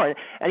some more.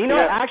 And you know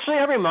what, actually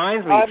that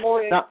reminds me. I'm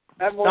more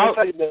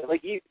excited that,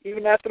 like,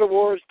 even after the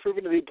war was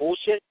proven to be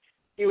bullshit,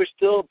 he was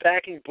still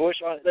backing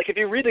Bush on. Like, if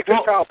you read the Chris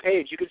Kyle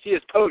page, you can see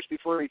his post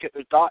before he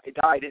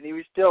died, and he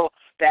was still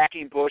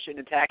backing Bush and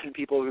attacking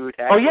people who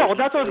attacked. Oh yeah, well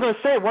that's what I was going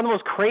to say. One of the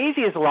most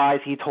craziest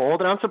lies he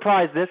told, and I'm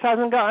surprised this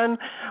hasn't gotten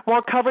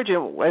more coverage.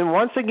 And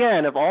once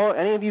again, if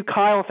any of you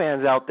Kyle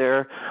fans out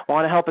there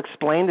want to help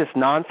explain this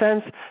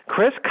nonsense,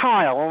 Chris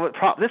Kyle,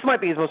 this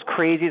might be his most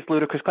craziest,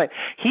 ludicrous claim.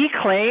 He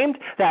claimed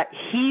that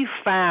he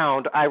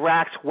found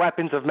Iraq's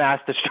weapons of mass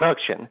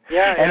destruction.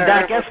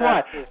 Guess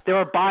what? There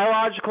were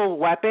biological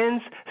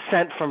weapons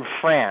sent from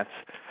France.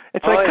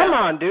 It's come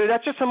on, dude.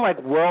 That's just some, like,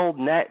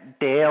 WorldNet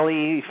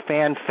daily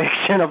fan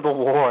fiction of the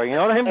war. You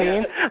know what I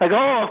mean? Like,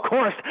 oh, of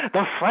course,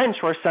 the French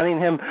were sending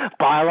him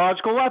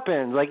biological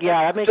weapons. Like,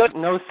 yeah, that makes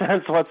no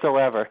sense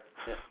whatsoever.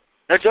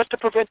 Now, just to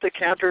prevent the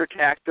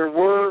counterattack, there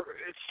were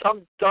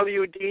some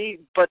WD,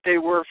 but they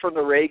were from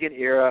the Reagan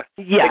era.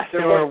 Yes, they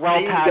were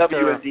well past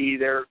WD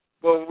there.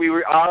 Well, we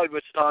were allied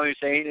with Saddam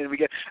Hussein, and we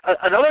get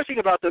another thing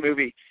about the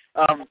movie.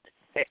 In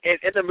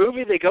the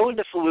movie, they go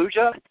into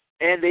Fallujah,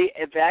 and they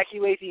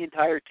evacuate the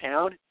entire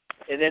town,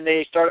 and then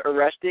they start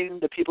arresting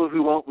the people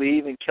who won't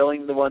leave and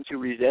killing the ones who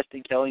resist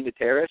and killing the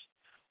terrorists.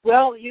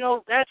 Well, you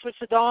know, that's what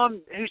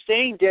Saddam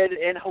Hussein did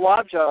in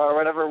Halabja or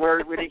whatever,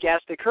 when he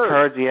gassed the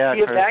Kurds. He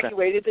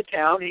evacuated the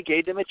town, he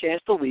gave them a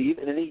chance to leave,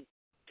 and then he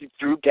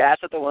threw gas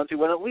at the ones who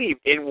wouldn't leave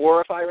in war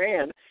with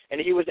Iran,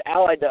 and he was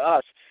allied to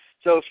us.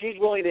 So if he's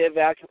willing to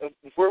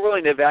if we're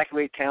willing to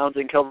evacuate towns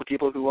and kill the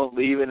people who won't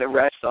leave and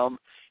arrest some,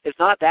 it's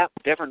not that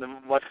different than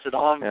what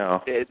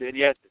Saddam did. And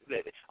yet,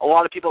 a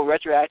lot of people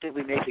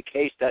retroactively make the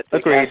case that the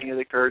gassing of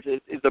the Kurds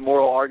is the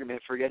moral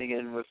argument for getting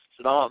in with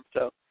Saddam.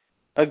 So,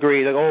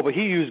 Agreed. Like, oh, but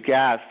he used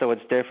gas, so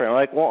it's different.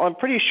 Like, well, I'm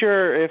pretty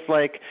sure if,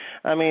 like,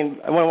 I mean,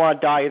 I wouldn't want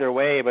to die either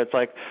way, but it's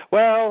like,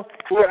 well,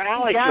 he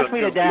gassed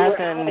me to death,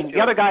 and the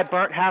other guy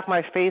burnt half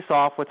my face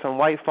off with some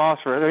white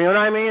phosphorus. You know what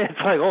I mean? It's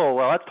like, oh,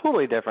 well, that's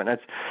totally different.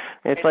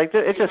 It's like,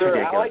 it's just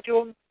ridiculous. Allied to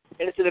him,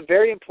 and it's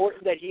very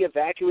important that he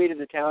evacuated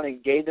the town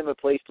and gave them a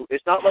place to.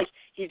 It's not like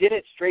he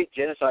didn't straight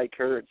genocide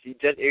Kurds. He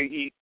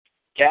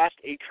gassed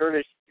a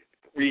Kurdish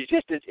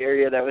resistance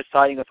area that was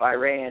siding with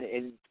Iran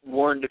and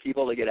warned the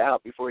people to get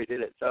out before he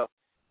did it. So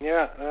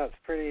yeah, that's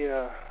pretty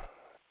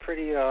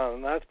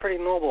that's pretty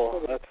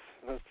noble. That's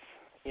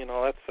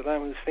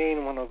Saddam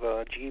Hussein, one of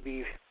the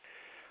GB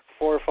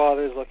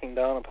forefathers, looking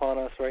down upon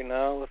us right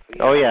now with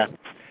the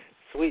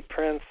sweet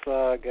Prince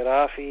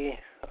Gaddafi.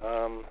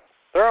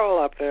 They're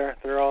all up there.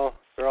 They're all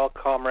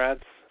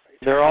comrades.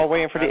 They're all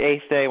waiting for the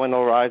 8th day when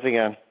they'll rise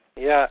again.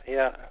 Yeah.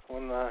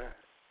 When the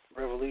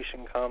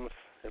revolution comes,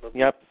 it'll be.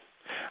 Yep.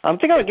 I'm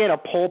thinking of getting a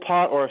Pol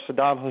Pot or a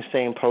Saddam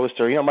Hussein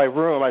poster. You know, my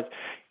room,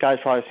 guys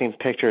probably seen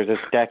pictures.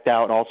 It's decked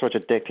out and all sorts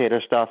of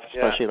dictator stuff,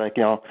 especially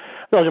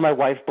my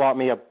wife bought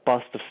me a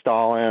bust of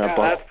Stalin and a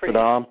bust of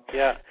Saddam.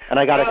 Yeah. And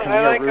I got a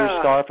Khmer Rouge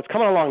scarf. It's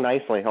coming along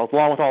nicely,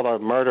 along with all the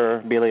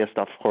murderabilia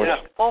stuff, of course.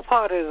 Yeah, Pol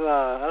Pot is,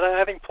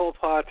 I think Pol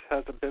Pot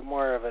has a bit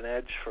more of an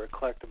edge for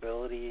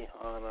collectability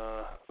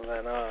than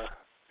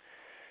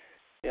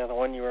the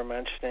one you were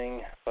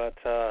mentioning, but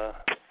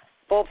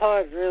Pol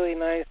Pot is really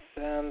nice,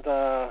 and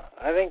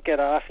I think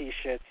Gaddafi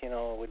shit,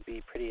 would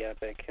be pretty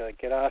epic. Like,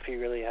 Gaddafi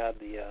really had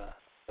the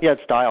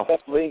it's style.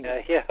 That's bling.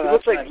 Yeah, it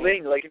looks like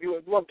bling. Like, if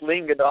you want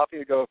bling, Gaddafi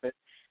would go with it.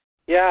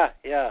 Yeah.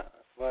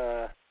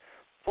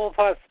 Pol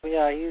Pot's,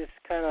 he's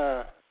kind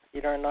of,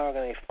 you're not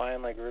going to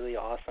find, like, really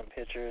awesome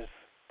pictures,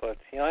 but,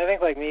 I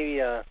think, like,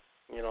 maybe,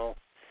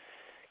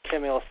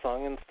 Kim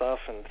Il-sung and stuff,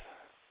 and...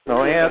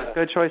 Oh, yeah, that's a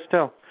good choice,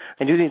 too.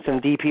 I do need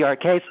some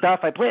DPRK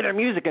stuff. I play their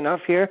music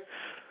enough here.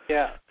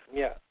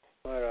 Yeah,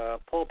 but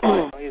Pol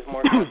Pot, he's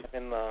more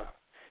in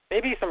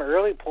maybe some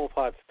early Pol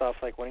Pot stuff,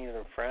 like when he was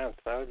in France.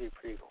 That would be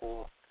pretty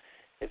cool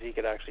if he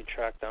could actually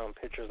track down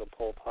pictures of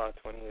Pol Pot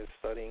when he was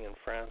studying in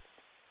France.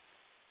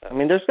 I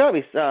mean, there's got to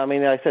be.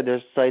 I said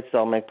there's sites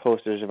that'll make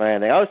posters of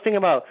anything. I was thinking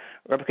about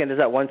replicating. There's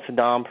that one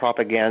Saddam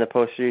propaganda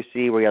poster you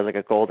see where he has like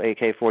a gold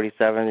AK-47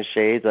 and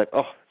shades. Like,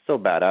 oh, so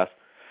badass.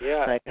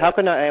 Yeah. Like, how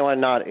could anyone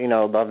not,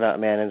 love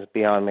that man? Is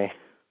beyond me.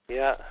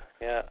 Yeah.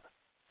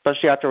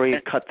 Especially after he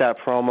cut that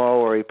promo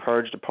or he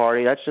purged the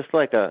party. That's just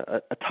like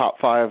a top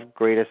 5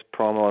 greatest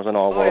promos in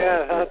all world. Oh,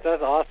 yeah,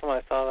 that's awesome.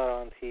 I saw that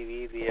on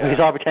TV. He's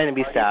all pretending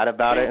to be sad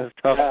about it and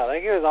stuff. Yeah, I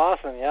think it was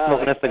awesome, yeah.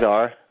 Smoking a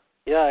cigar.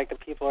 Yeah, like the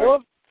people are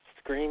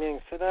screaming,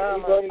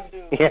 Saddam, I love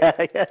you. Yeah,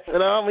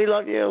 Saddam, we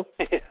love you.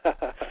 Yeah.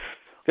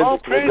 Oh,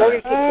 praise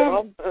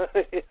Saddam.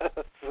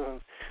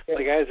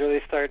 The guy's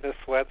really starting to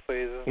sweat, so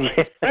he's just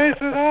like, praise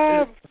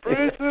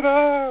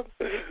Saddam,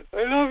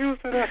 I love you,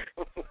 Saddam.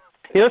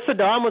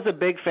 Saddam was a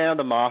big fan of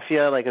the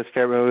Mafia. Like, his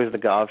favorite movie was The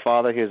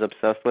Godfather. He was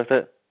obsessed with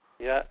it.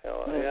 Yeah.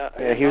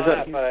 He was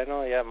but I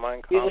know,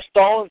 Mein Kampf. He's a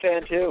Stalin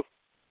fan, too.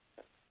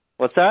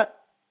 What's that?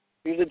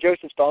 He was a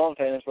Joseph Stalin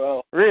fan as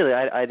well. Really?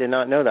 I did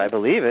not know that. I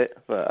believe it,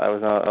 but I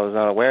was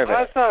not aware of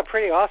it. That's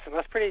pretty awesome.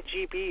 That's pretty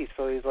GB.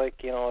 So he's like,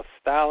 a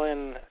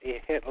Stalin,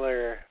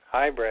 Hitler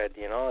hybrid,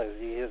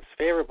 His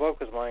favorite book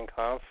was Mein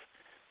Kampf.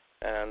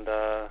 And,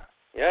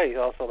 he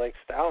also likes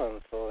Stalin.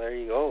 So there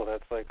you go.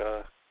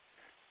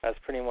 That's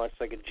pretty much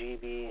like a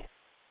GB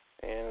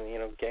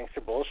and,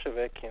 gangster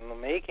Bolshevik in the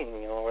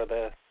making,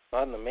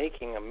 not in the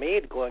making, a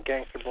made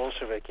gangster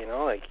Bolshevik,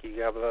 like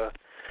you have the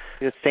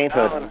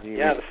sainthood.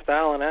 The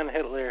Stalin and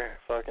Hitler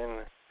fucking,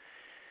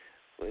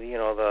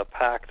 the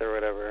pact or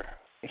whatever.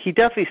 He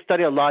definitely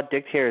studied a lot of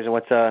dictators, and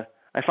what's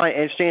I find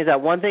interesting is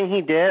that one thing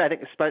he did, I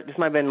think this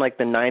might have been like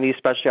the 90s,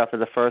 especially after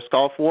the first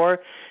Gulf War,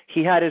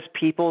 he had his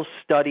people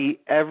study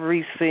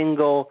every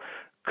single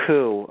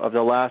coup of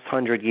the last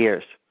 100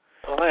 years.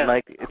 Oh, yeah.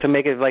 Like, to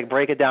make it, like,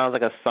 break it down as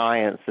like a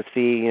science to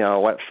see,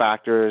 what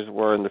factors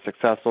were in the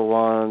successful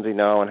ones, and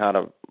how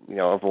to,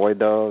 avoid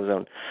those,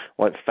 and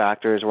what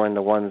factors were in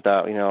the ones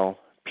that,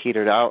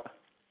 petered out.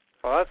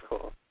 Oh, that's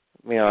cool.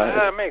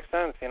 That makes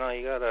sense. You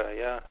gotta,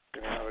 you're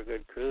gonna have a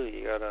good crew.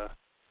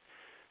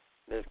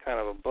 There's kind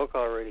of a book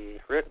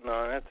already written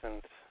on it,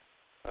 and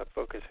that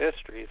book is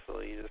history, so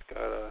you just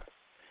gotta,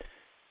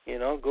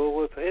 go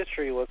with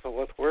history, what's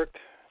worked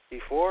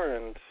before,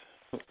 and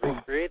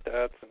recreate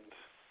that, and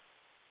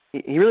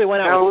he really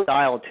went out with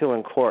style too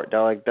in court.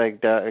 Like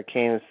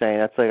Kane was saying,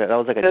 that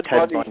was like a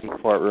Ted Bundy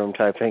courtroom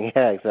type thing.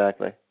 Yeah,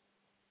 exactly.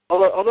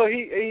 Although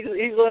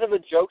he's less of a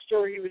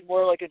jokester, he was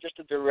more like just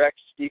a direct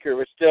speaker.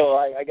 But still,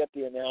 I get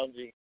the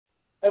analogy.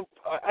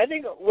 I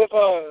think with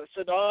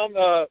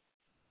Saddam,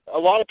 a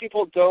lot of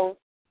people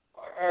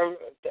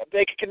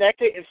they can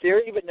connect it in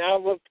theory, but now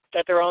look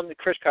that they're on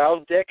Chris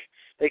Kyle's dick,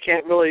 they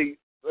can't really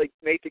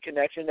make the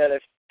connection that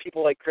if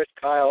people like Chris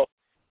Kyle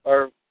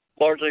are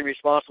largely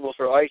responsible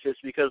for ISIS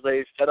because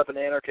they've set up an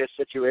anarchist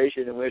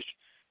situation in which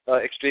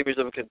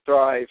extremism can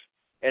thrive,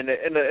 and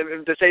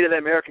to say that the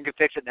American can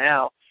fix it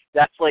now,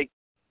 that's like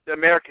the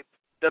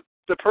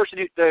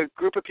the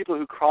group of people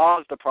who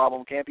caused the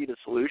problem can't be the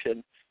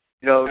solution.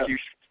 You know, yeah. if you.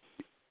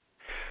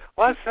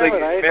 Well, that's like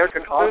America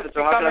caused it,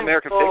 so how can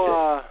America fix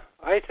it?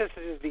 ISIS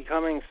is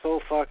becoming so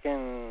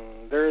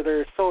fucking.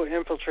 They're so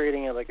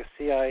infiltrating it, like a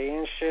CIA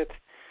and shit.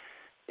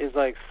 Is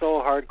like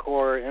so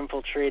hardcore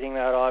infiltrating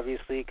that,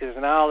 obviously, because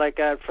now, like,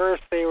 at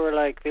first they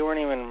weren't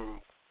even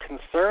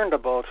concerned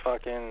about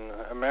fucking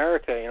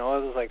America. You know,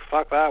 it was like,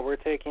 fuck that. We're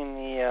taking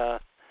the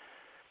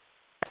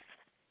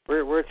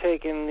we're just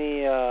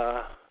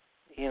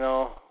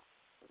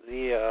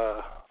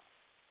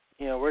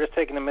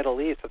taking the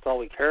Middle East. That's all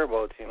we care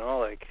about. You know,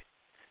 like,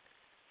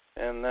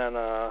 and then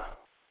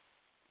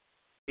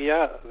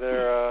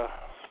they're.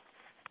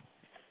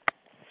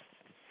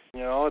 You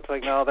know, it's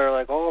like now they're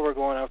like, oh, we're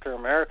going after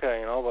America,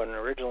 you know, but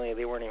originally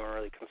they weren't even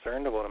really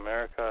concerned about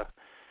America.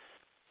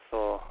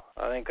 So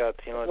I think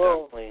that's, you know,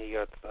 definitely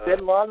you got...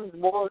 Bin Laden's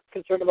more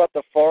concerned about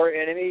the far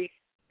enemy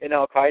in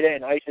Al-Qaeda,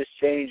 and ISIS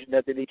changed, and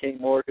that they became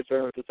more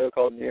concerned with the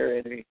so-called near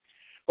enemy.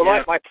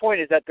 Well, my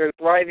point is that they're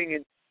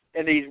thriving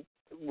in these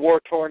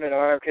war-torn and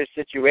anarchist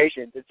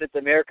situations. It's just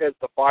America is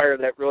the fire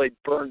that really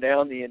burned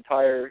down the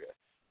entire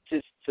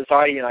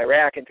society in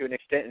Iraq and to an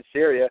extent in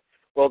Syria.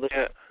 Well,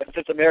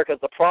 since America is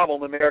the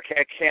problem, America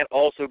can't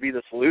also be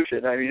the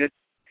solution. I mean,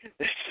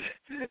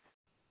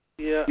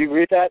 yeah. Do you agree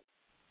with that?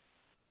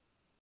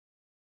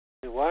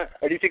 What?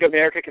 Or do you think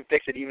America can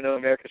fix it even though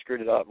America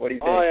screwed it up? What do you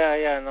think? Oh,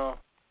 yeah, no.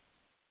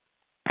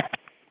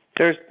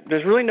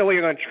 There's really no way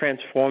you're going to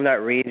transform that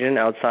region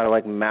outside of,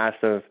 like,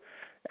 massive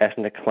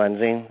ethnic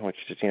cleansing, which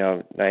is, you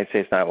know, the United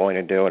States not willing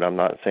to do it. I'm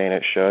not saying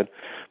it should.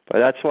 But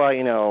that's why,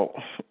 you know...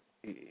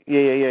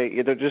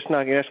 Yeah. They're just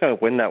not. You're just going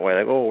to win that way.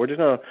 Like, oh, we're just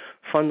going to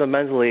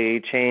fundamentally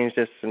change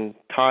this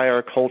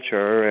entire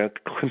culture,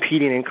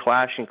 competing and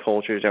clashing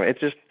cultures. I mean, it's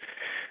just,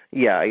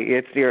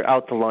 you're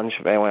out to lunch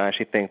if anyone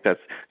actually thinks that's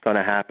going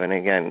to happen.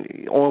 Again,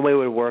 the only way it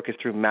would work is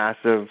through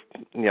massive,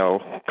 you know,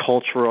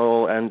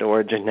 cultural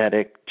and/or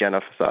genetic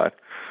genocide.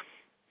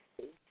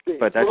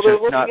 But that's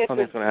just not something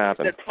that's going to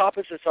happen. The top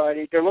of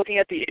society, they're looking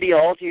at the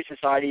ideology of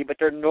society, but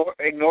they're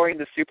ignoring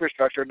the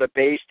superstructure, the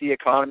base, the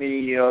economy,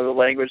 you know, the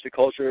language, the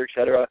culture,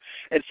 etc.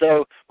 And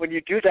so when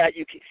you do that,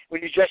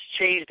 when you just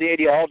change the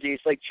ideology,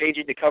 it's like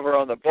changing the cover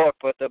on the book,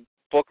 but the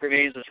book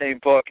remains the same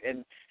book.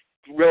 And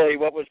really,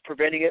 what was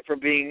preventing it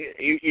from being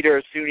either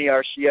a Sunni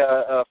or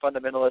Shia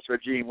fundamentalist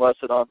regime was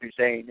Saddam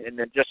Hussein. And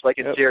then just like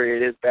in Syria,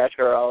 it is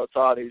Bashar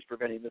al-Assad who's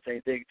preventing the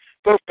same thing.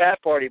 Both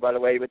Ba'ath Party, by the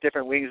way, but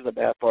different wings of the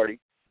Ba'ath Party.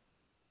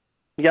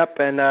 Yep,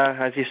 and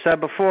as you said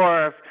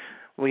before, if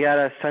we had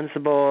a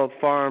sensible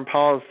foreign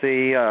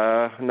policy,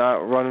 not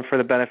running for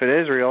the benefit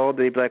of Israel,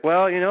 they'd be like,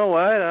 well, you know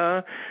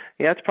what,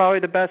 it's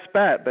probably the best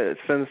bet. But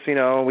since, you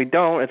know, we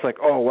don't, it's like,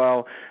 oh,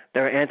 well,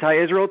 they're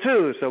anti-Israel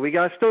too, so we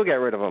got to still get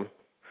rid of them.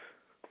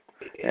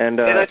 And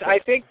I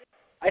think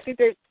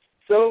they're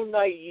so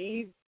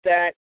naive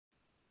that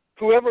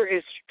whoever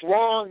is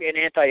strong in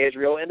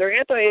anti-Israel, and they're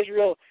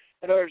anti-Israel,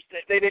 and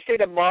they say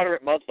they're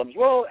moderate Muslims.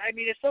 Well, I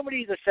mean, if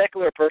somebody's a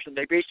secular person,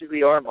 they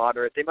basically are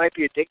moderate. They might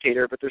be a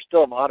dictator, but they're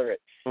still moderate.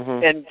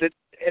 Mm-hmm.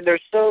 And they're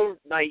so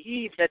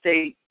naive that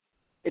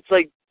it's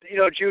like, you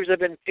know, Jews have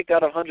been kicked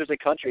out of hundreds of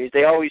countries.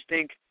 They always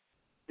think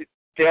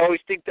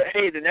that,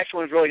 hey, the next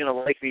one's really going to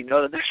like me.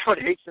 No, the next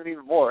one hates them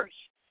even more.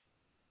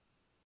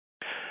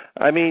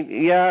 I mean,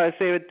 yeah, I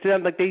say to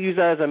them, like, they use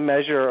that as a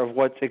measure of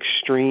what's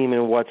extreme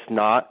and what's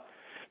not.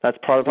 That's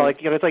part of,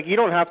 like, you know, it's like you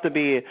don't have to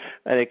be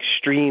an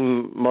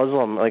extreme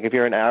Muslim, like if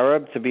you're an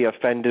Arab, to be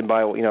offended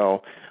by, you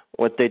know,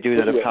 what they do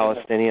to the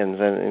Palestinians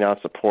and, you know,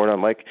 support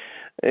them. Like,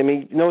 I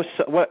mean,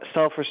 what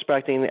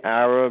self-respecting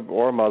Arab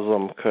or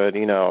Muslim could,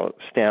 you know,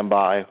 stand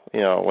by,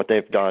 you know, what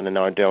they've done and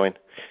are doing.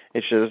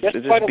 It's just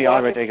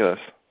beyond ridiculous.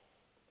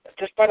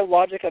 Just by the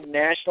logic of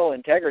national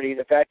integrity,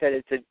 the fact that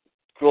it's a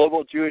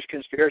global Jewish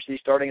conspiracy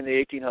starting in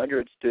the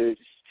 1800s to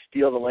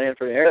steal the land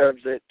from the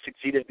Arabs that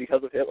succeeded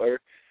because of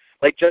Hitler.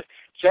 Like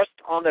just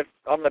on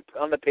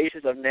the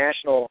basis of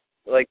national,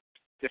 like,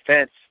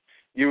 defense,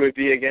 you would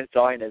be against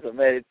Zionism.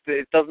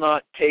 It does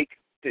not take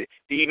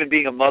even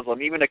being a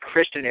Muslim, even a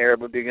Christian Arab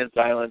would be against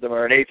Zionism,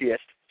 or an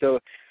atheist. So,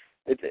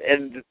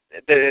 the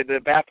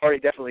Ba'ath Party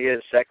definitely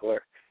is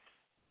secular.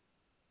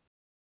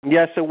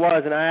 Yes, it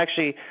was, and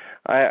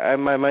I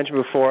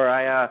mentioned before,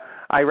 I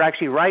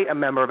actually write a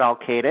member of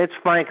Al-Qaeda. It's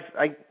funny,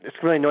 it's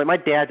really annoying. My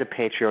dad's a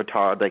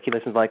patriotard. Like, he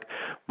listens to, like,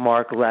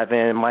 Mark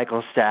Levin,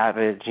 Michael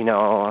Savage, you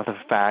know, other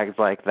fags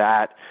like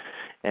that.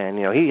 And,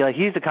 you know,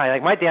 he's the kind,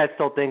 like, my dad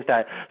still thinks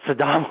that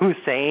Saddam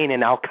Hussein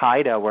and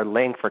Al-Qaeda were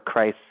linked, for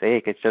Christ's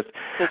sake. It's just,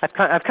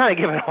 I've kind of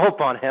given hope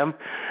on him.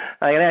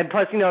 And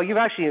plus, you know, you've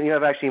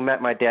actually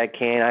met my dad,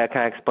 Kane. I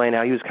kind of explained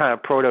how he was kind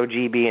of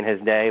proto-GB in his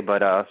day,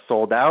 but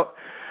sold out.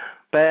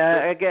 But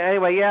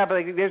anyway, yeah, but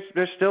like,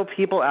 there's still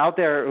people out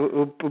there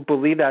who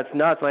believe that's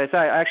nuts. Like I said,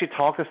 I actually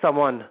talked to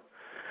someone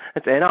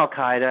that's in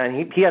Al-Qaeda,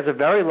 and he has a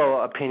very low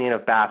opinion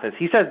of Ba'athists.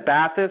 He says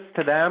Ba'athists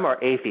to them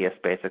are atheists,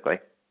 basically.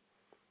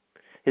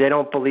 They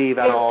don't believe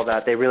at all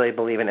that. They really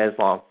believe in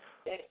Islam.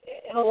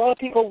 And a lot of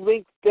people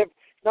link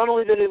not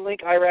only do they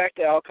link Iraq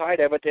to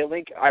Al-Qaeda, but they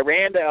link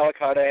Iran to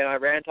Al-Qaeda and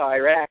Iran to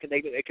Iraq, and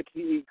they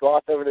completely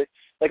gloss over the.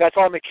 Like I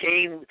saw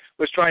McCain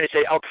was trying to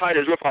say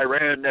Al-Qaeda's with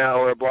Iran now,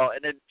 or blah,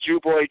 and then Joe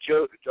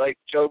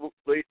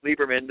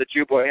Lieberman, the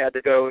Jew boy, had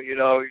to go.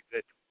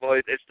 Well,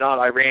 it's not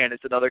Iran,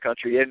 it's another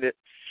country, and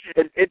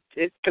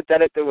it's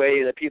pathetic the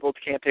way that people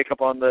can't pick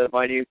up on the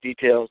minute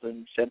details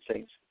and sense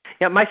things.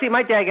 Yeah, my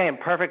dad getting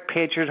a perfect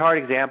Patriot Heart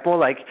example.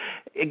 Like,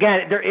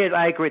 again,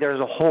 I agree, there's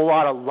a whole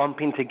lot of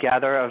lumping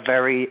together of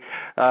very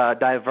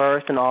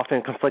diverse and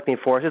often conflicting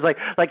forces.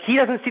 Like he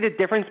doesn't see the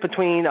difference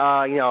between,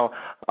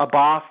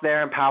 Abbas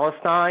there in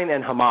Palestine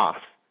and Hamas.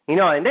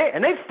 And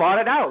they fought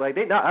it out. Like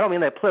I don't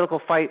mean that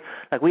political fight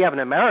like we have in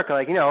America.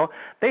 Like,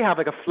 they have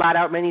like a flat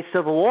out mini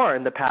civil war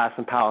in the past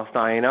in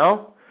Palestine.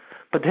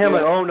 But to him,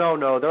 like, oh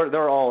no,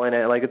 they're all in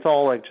it. Like it's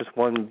all like just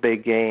one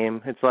big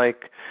game. It's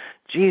like,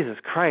 Jesus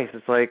Christ.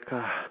 It's like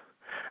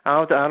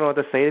I don't know what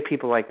to say to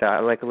people like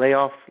that. Like lay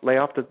off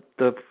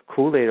the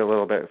Kool-Aid a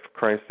little bit, for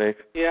Christ's sake.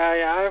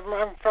 Yeah.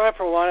 I'm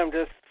for one. I'm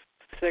just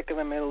sick of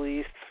the Middle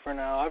East for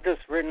now. I've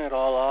just written it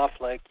all off.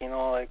 Like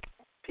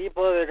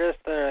people that are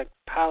just the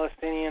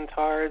Palestinian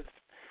tards,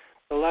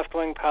 the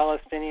left-wing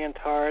Palestinian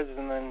tards,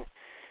 and then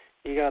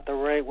you got the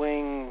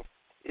right-wing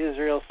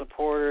Israel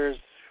supporters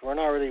who are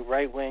not really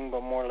right-wing,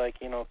 but more like,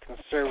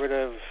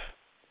 conservative,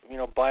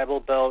 Bible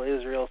Belt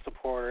Israel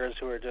supporters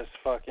who are just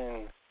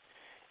fucking,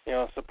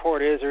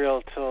 support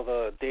Israel till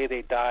the day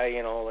they die,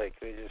 like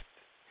they just.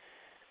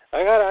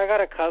 I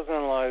got a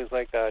cousin-in-law who's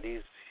like that.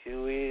 It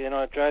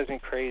drives me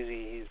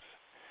crazy. He's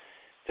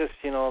just,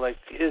 like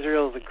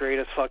Israel's the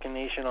greatest fucking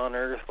nation on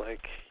earth,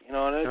 like, and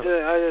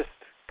I just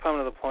come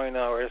to the point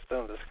now where I just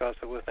don't discuss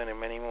it with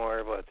him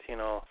anymore. But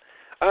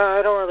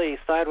I don't really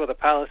side with the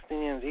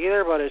Palestinians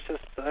either. But it's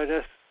just I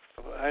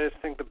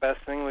just think the best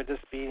thing would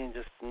just be to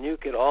just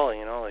nuke it all,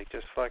 like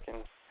just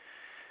fucking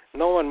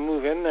no one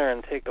move in there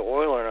and take the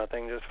oil or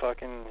nothing. Just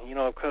fucking,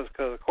 because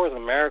of course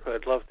America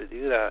would love to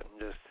do that and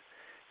just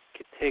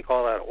take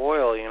all that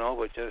oil,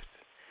 but just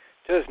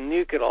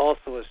nuke it all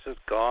so it's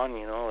just gone,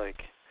 like.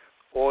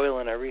 Oil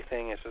and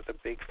everything is just a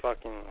big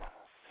fucking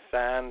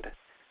sand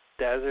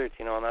desert,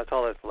 and that's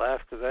all that's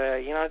left. Because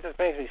it just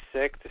makes me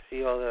sick to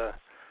see all the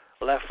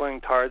left-wing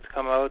tards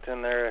come out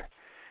and they're,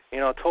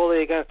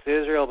 totally against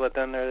Israel, but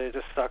then they're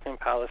just sucking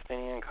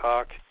Palestinian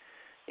cock,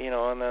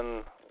 and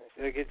then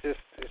like it's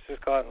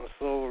just gotten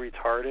so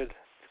retarded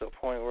to the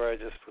point where I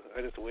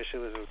just wish it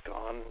was just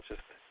gone,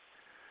 just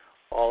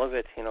all of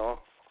it,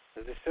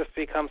 It's just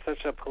become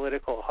such a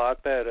political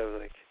hotbed of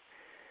like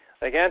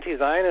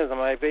anti-Zionism.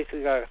 I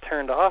basically got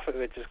turned off of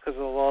it just because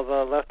of all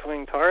the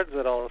left-wing tards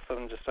that all of a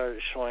sudden just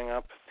started showing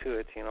up to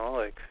it,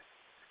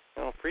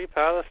 free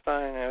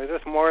Palestine. It was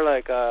just more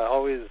like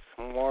always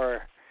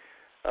more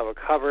of a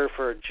cover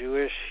for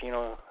Jewish,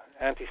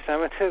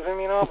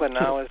 anti-Semitism, but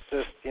now it's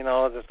just,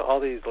 just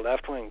all these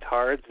left-wing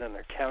tards and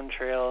their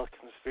chemtrail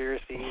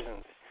conspiracies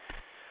and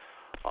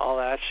all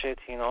that shit,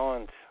 and I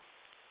don't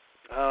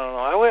know.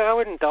 I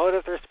wouldn't doubt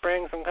if they're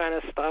spraying some kind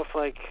of stuff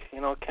like,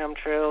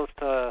 chemtrails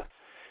to...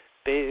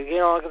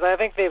 because I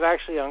think they've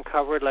actually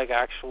uncovered like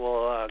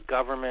actual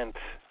government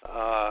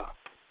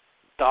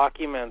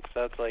documents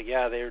that's like,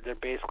 they're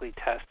basically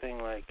testing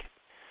like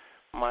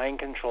mind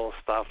control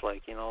stuff,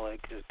 like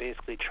like just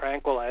basically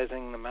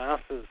tranquilizing the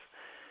masses,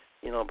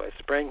 by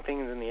spraying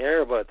things in the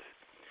air. But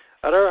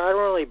I don't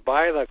really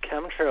buy the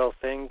chemtrail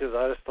thing because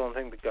I just don't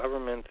think the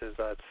government is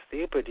that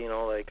stupid.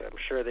 Like I'm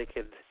sure they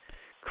could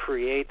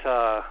create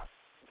a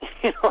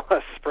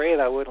spray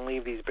that wouldn't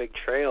leave these big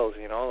trails.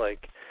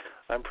 Like.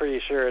 I'm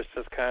pretty sure it's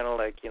just kind of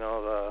like,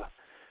 the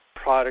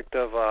product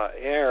of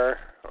air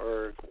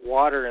or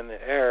water in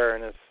the air,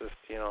 and it's just,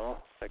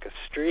 like a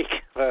streak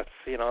that's,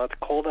 it's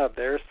cold out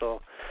there,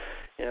 so,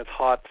 it's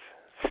hot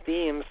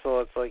steam, so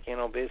it's like,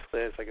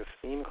 basically it's like a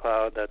steam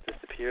cloud that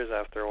disappears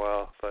after a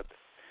while. But,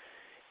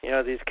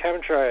 these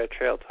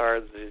chemtrail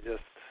tards, they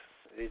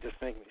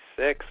just make me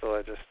sick, so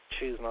I just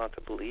choose not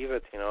to believe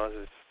it, I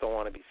just don't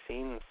want to be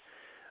seen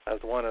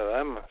as one of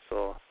them,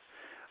 so...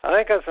 I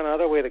think that's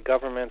another way the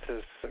government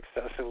has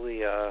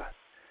successively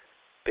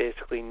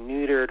basically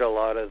neutered a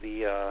lot of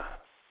the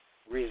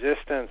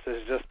resistance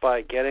is just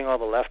by getting all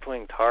the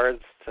left-wing tards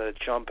to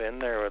jump in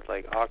there with,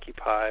 like,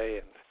 Occupy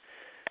and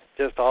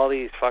just all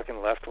these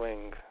fucking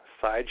left-wing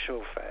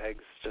sideshow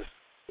fags just,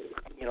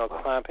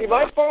 clamping.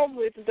 My problem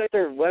isn't that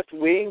they're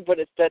left-wing, but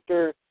it's that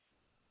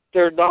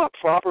they're not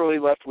properly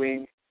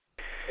left-wing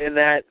in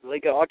that,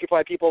 like,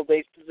 Occupy people, so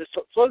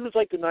it's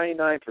like the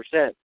 99%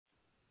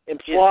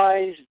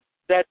 implies... Yeah.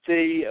 That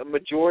the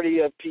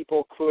majority of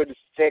people could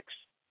fix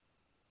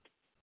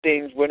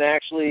things when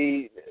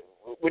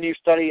you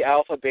study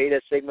alpha,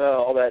 beta, sigma,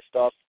 all that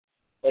stuff,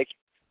 like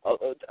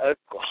a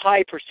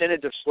high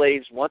percentage of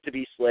slaves want to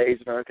be slaves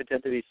and are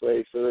content to be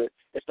slaves. So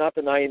it's not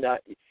the 99.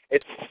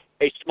 It's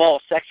a small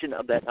section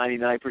of that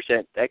 99%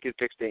 that could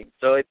fix things.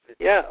 So it's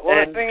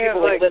Well, the thing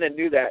people is, like Lenin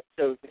knew that.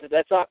 So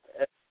that's not,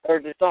 or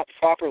it's not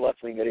proper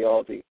left-wing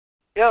ideology.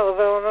 Yeah,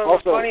 the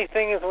funny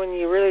thing is when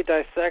you really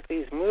dissect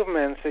these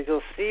movements,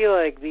 you'll see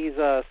like these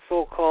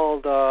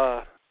so-called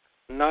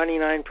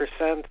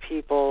 99%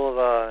 people,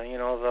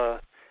 the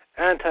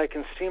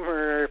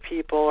anti-consumer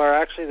people are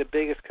actually the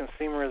biggest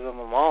consumers of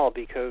them all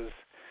because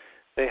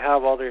they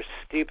have all their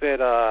stupid,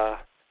 hipster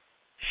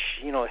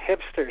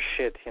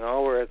shit,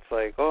 where it's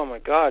like, oh my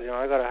God,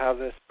 I gotta have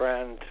this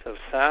brand of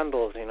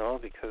sandals,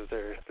 because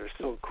they're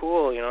so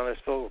cool, they're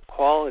so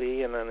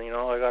quality, and then,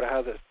 I gotta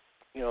have this,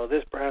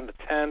 this brand of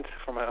tent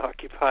for my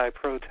Occupy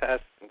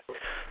protest. And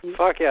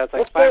fuck yeah, it's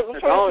like $500. Let's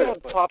try to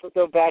get on topic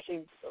of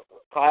bashing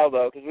Kyle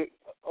though, don't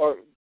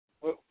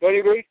you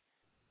agree?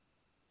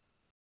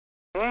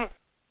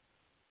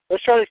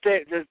 Let's try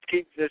to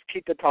keep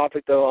the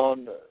topic though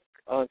on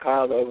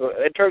Kyle though.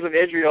 In terms of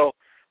Israel,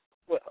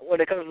 when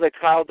it comes to the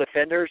Kyle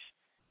defenders,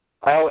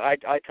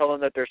 I tell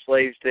them that they're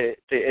slaves to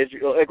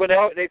Israel. Like when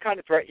they kind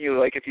of threaten you,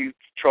 like if you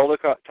troll the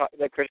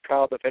Chris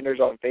Kyle defenders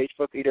on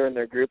Facebook, either in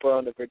their group or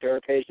on the Twitter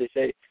page, they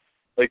say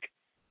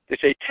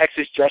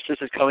Texas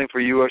justice is coming for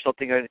you or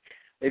something. And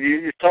if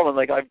you tell them,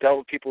 like, I've dealt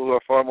with people who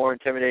are far more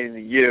intimidating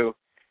than you,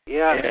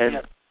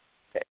 and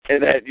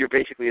that you're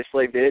basically a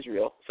slave to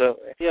Israel. So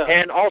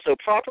and also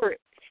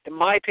in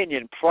my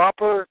opinion,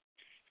 proper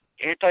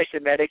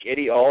anti-Semitic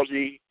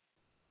ideology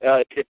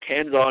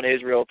depends on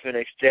Israel to an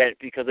extent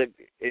because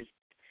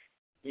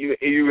you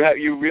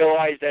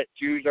realize that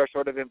Jews are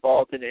sort of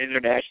involved in the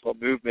international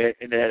movement,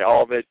 and that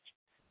all of it's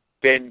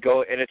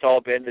it's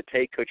all been to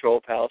take control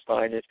of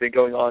Palestine. It's been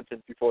going on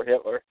since before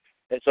Hitler,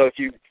 and so if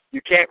you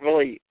can't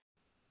really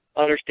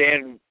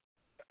understand,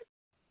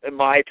 in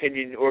my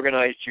opinion,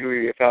 organized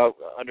Jewry without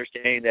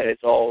understanding that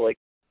it's all like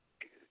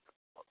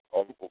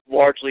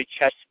largely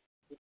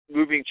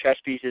moving chess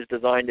pieces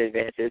designed to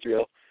advance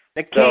Israel.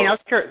 Like, Kane, I was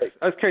curious.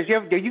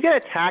 Do you get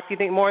attacked? Do you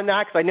think more than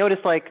that? Because I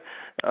noticed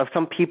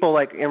some people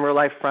in real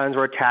life friends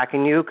were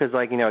attacking you because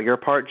you're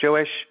part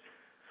Jewish.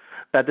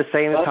 But at the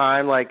same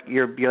time,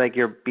 you're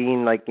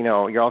being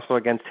you're also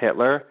against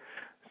Hitler.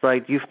 So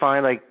do you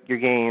find you're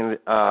getting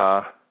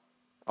a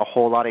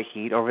whole lot of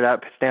heat over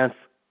that stance?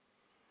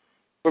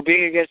 For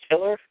being against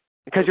Hitler?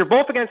 Because you're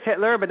both against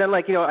Hitler, but then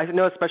I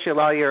know especially a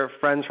lot of your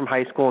friends from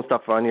high school and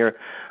stuff on your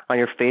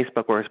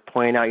Facebook were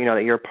pointing out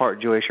that you're part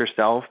Jewish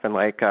yourself and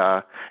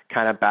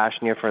kind of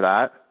bashing you for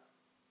that.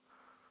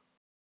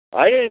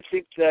 I didn't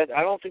think that.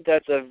 I don't think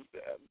that's I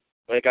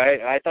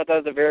thought that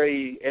was a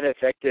very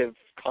ineffective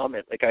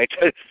comment.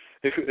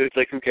 It's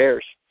like, who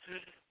cares?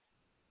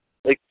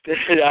 I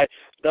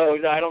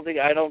don't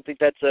think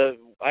that's I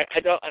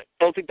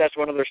don't think that's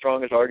one of their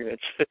strongest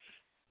arguments.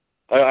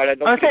 I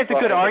would say it's a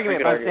good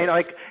argument, but I'm saying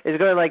it's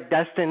going to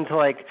destined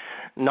to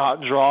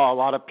not draw a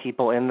lot of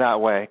people in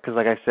that way. Because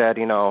like I said,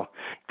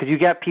 because you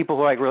get people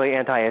who are really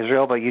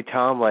anti-Israel, but you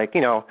tell them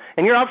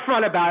and you're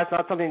upfront about it. It's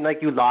not something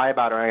you lie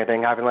about or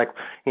anything. Having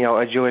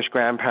a Jewish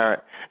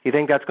grandparent, do you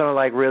think that's going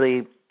to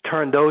really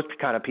turn those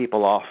kind of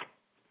people off?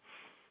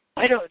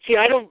 I guess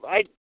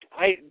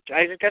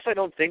I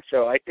don't think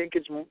so. I think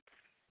it's.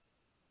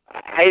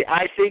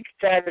 I think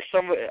that if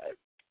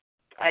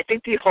I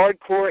think the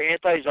hardcore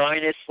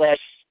anti-Zionist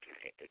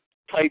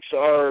types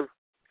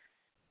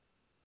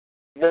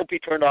won't be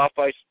turned off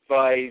by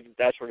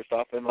that sort of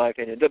stuff, in my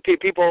opinion.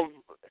 People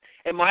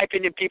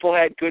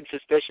had good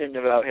suspicion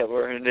about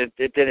Hitler, and it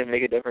didn't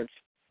make a difference.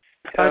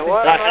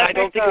 I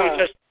don't think it was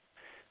just.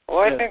 Well,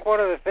 I think one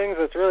of the things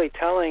that's really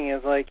telling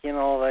is when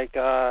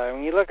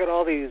you look at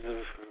all these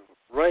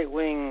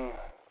right-wing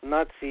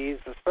Nazis,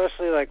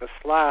 especially the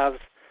Slavs,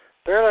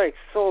 they're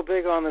so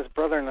big on this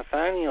Brother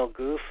Nathaniel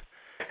goof.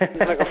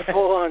 He's a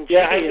full-on Jew,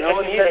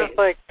 and he's just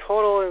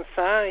total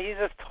insanity. He's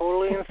just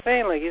totally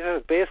insane. He's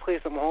just basically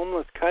some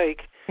homeless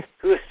kike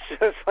who's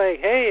just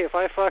hey, if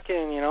I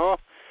fucking,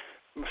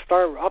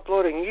 start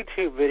uploading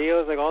YouTube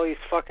videos, all these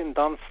fucking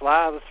dumb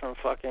Slavs from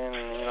fucking,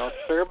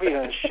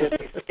 Serbia and shit,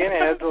 these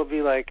skinheads will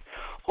be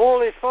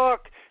holy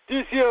fuck,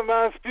 this here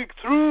man speak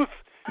truth.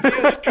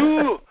 He's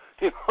Jew.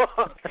 The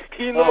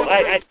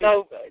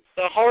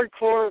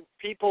hardcore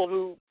people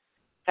who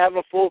have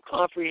a full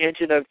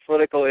comprehension of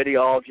political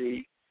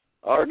ideology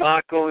are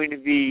not going to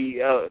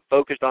be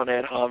focused on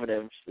ad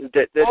hominems. And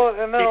then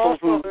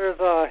also there's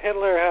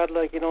Hitler had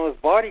his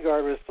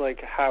bodyguard was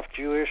half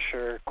Jewish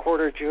or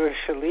quarter Jewish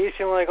at least.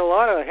 A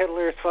lot of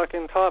Hitler's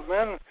fucking top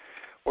men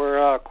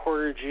were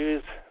quarter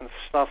Jews and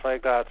stuff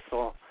like that.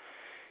 So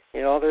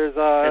there's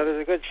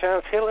a good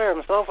chance Hitler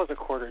himself was a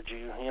quarter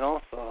Jew.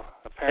 So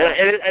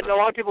apparently. And a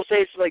lot of people say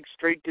it's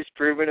straight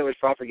disproven. It was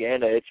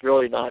propaganda. It's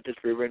really not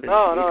disproven.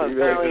 No.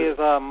 Apparently his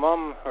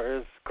mom or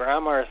his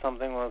grandma or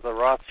something was a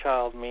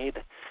Rothschild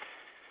maid,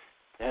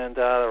 and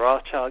the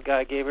Rothschild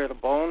guy gave her the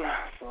bone.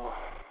 So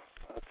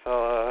that's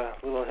how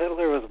little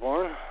Hitler was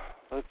born.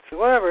 But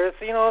whatever.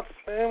 It's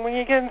when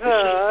you get into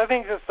I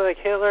think just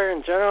Hitler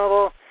in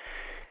general.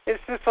 It's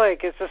just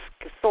it's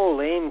so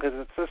lame because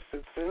it's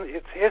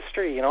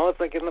history,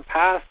 It's in the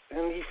past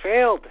and he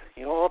failed,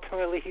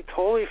 ultimately he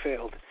totally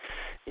failed,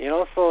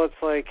 so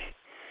it's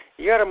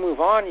you got to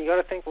move on, you got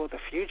to think about the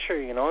future,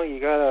 you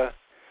got to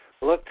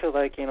look to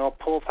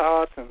Pol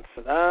Pot and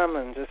Saddam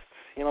and just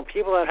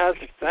people that had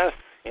success,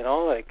 when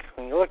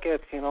you look at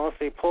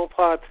say Pol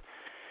Pot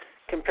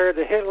compared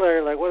to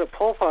Hitler, like what did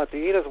Pol Pot do?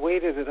 He just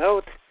waited it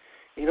out,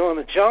 in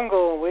the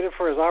jungle and waited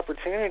for his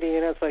opportunity,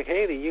 and it's like,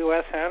 hey, the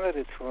U.S. handed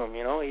it to him,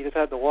 He just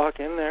had to walk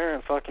in there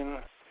and fucking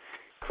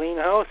clean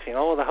house, the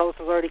house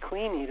was already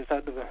clean. He just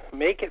had to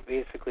make it,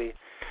 basically.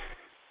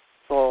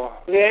 So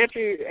to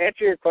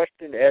answer your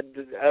question, Ed,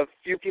 a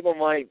few people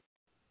might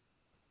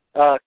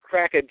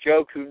crack a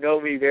joke who know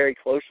me very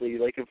closely,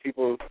 like if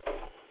people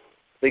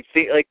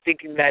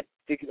thinking that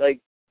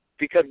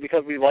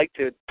because we like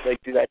to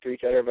do that to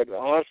each other. But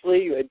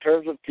honestly, in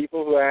terms of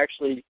people who are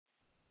actually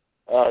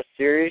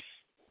serious,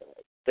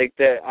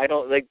 I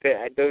don't think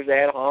that those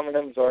ad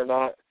hominems are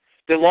not.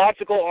 The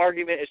logical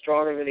argument is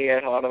stronger than the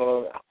ad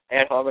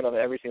hominem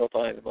every single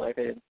time, in my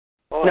opinion.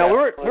 Oh, now, we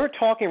were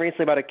talking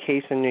recently about a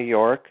case in New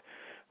York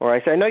where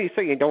I know you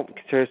say you don't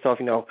consider yourself,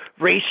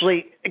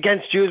 racially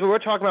against Jews, but we're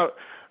talking about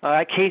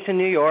a case in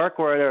New York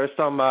where there was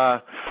some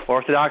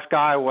Orthodox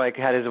guy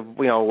had his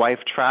wife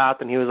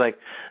trapped and he was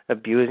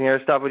abusing her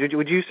stuff.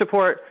 Would you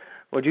support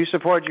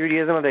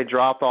Judaism if they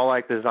dropped all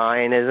the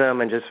Zionism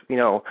and just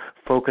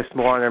focused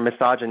more on their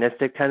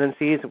misogynistic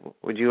tendencies?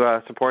 Would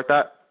you support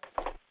that?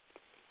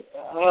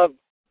 I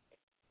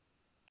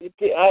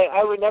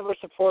would never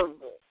support,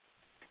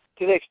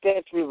 to the extent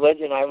it's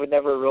religion, I would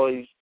never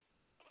really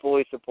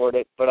fully support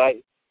it. But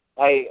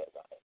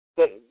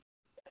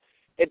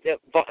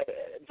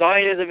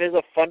Zionism is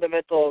a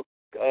fundamental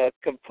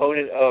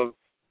component of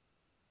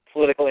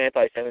political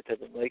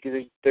anti-Semitism.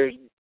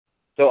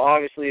 So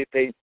obviously if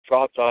they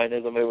drop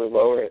Zionism, it would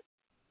lower it.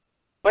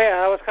 Well,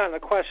 yeah, that was kind of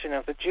the question.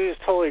 If the Jews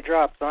totally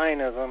dropped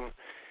Zionism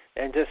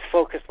and just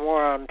focused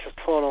more on just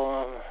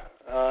total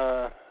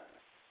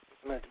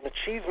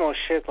machismo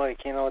shit,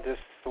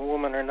 just a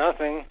woman or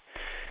nothing,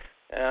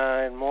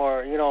 and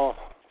more,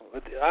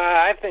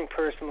 I think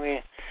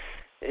personally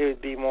it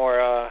would be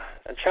more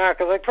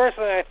attractive.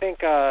 Personally, I think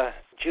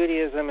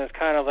Judaism is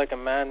kind of like a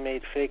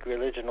man-made fake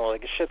religion, or a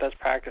shit that's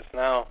practiced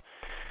now,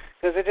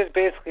 because it just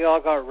basically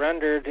all got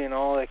rendered,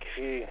 if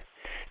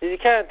you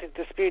can't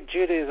dispute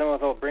Judaism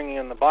without bringing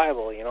in the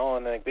Bible,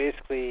 and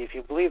basically if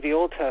you believe the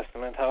Old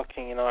Testament, how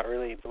can you not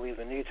really believe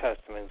the New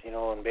Testament,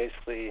 and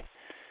basically,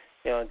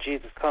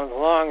 Jesus comes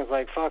along and is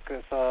like, fuck,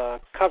 this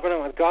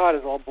covenant with God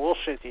is all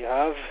bullshit you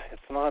have.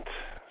 It's not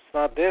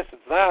this,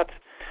 it's that.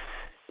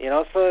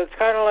 So it's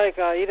kind of like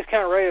you just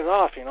can't write it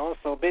off,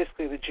 So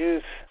basically the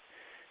Jews,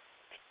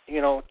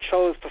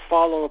 chose to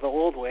follow the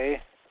old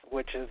way,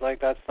 which is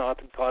that's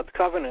not God's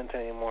covenant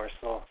anymore.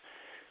 So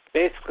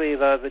basically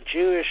the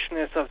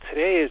Jewishness of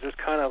today is just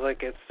kind of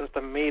it's just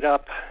a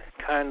made-up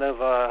kind of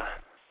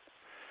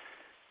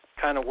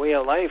way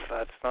of life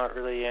that's not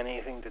really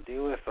anything to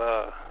do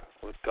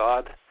with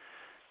God.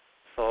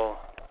 So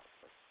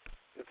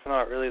it's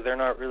not really, they're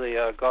not really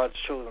God's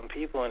chosen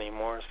people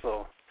anymore.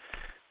 So,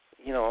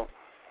 you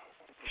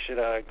should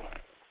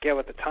get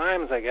with the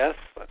times, I guess.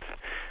 But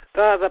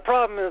the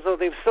problem is, though,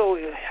 they've so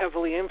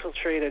heavily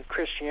infiltrated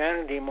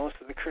Christianity. Most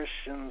of the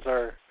Christians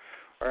are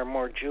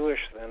more Jewish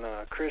than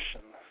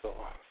Christian. So,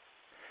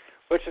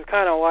 which is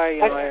kind of why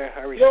I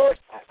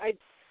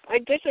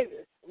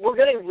disagree. We're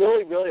getting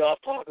really, really off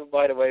topic,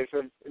 by the way,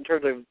 in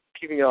terms of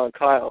keeping it on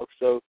Kyle.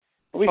 So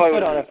we've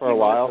been on it for a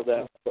while.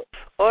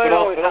 It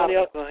always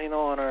happens,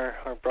 on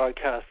our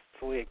broadcast.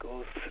 The way it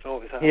goes. It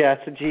always happens. Yeah,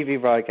 it's a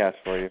GB broadcast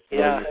for you.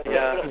 Yeah.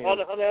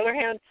 On the other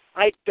hand,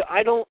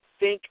 I don't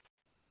think,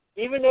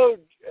 even though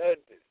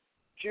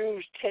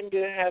Jews tend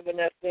to have an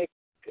ethnic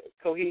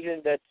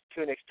cohesion that's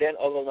to an extent,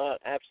 although not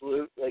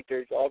absolute,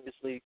 there's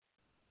obviously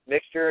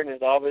mixture, and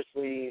there's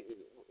obviously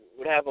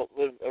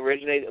would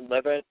originate in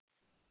Lebanon,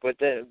 but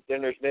then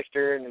there's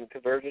mixture and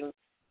conversion.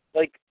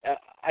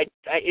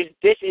 It's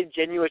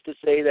disingenuous to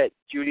say that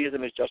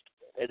Judaism is just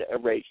a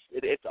race.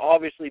 It's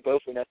obviously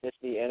both an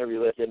ethnicity and a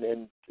religion,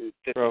 and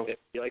 50-50.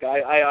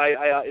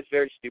 It's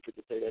very stupid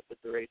to say that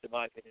it's a race, in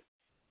my opinion.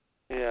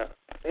 Yeah,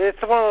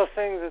 it's one of those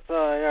things. It's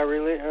a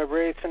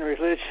race and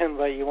religion,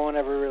 but you won't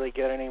ever really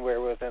get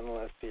anywhere with it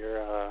unless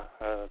you're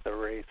the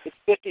race. It's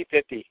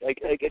 50-50.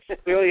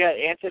 It's clearly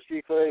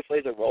ancestry clearly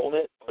plays a role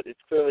in it, but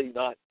it's clearly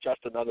not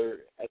just another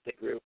ethnic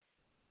group.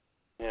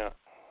 Yeah.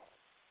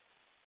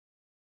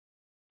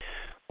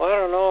 Well, I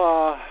don't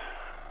know.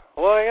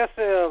 Well, I guess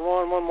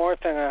one more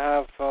thing I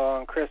have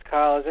on Chris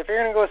Kyle is if you're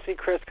gonna go see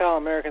Chris Kyle,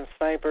 American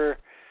Sniper,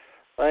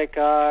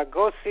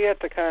 go see it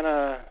to kind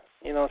of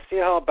see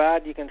how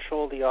bad you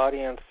control the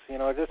audience.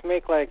 Just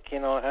make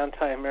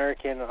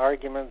anti-American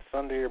arguments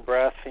under your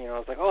breath.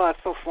 It's oh, that's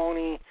so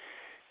phony.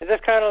 It's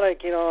just kind of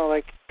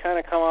kind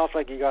of come off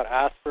like you got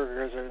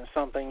Asperger's or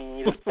something, and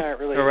you just can't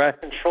really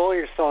control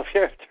yourself.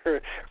 You have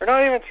to, or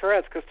not even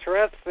Tourette's, because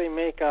Tourette's they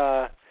make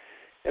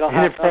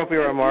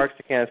inappropriate remarks.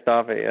 You can't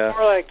stop it. Yeah.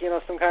 Or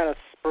some kind of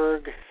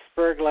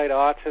Asperg-like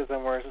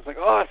autism, where it's just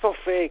oh, it's so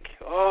fake.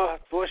 Oh,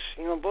 Bush,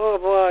 blah blah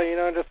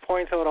blah. Just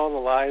point out all the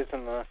lies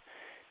in the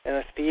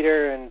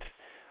theater. And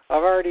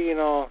I've already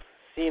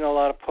seen a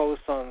lot of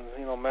posts on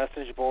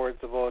message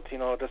boards about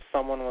just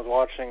someone was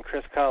watching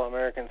Chris Kyle,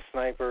 American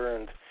Sniper,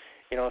 and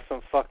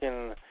some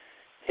fucking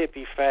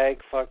hippie fag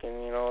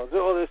fucking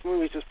this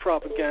movie's just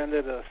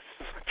propaganda to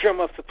drum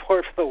up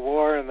support for the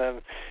war, and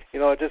then,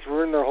 it just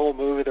ruined their whole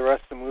movie. The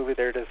rest of the movie,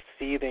 they're just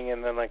seething,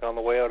 and then, on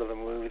the way out of the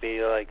movie,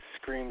 they,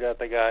 screamed at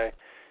the guy.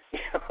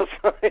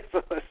 So it's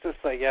just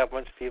a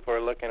bunch of people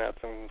are looking at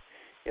some,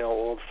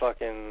 old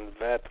fucking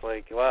vet,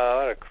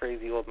 wow, what a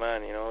crazy old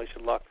man, we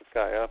should lock this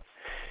guy up.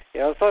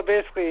 So it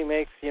basically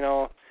makes, you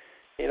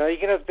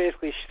can just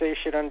basically say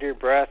shit under your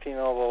breath,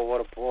 well,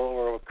 what a bull,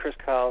 or Chris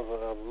Kyle's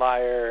a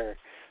liar, or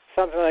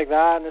something like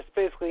that, and it's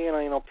basically,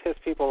 piss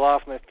people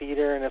off in the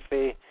theater, and if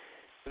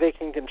they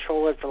can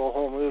control it for the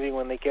whole movie,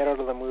 when they get out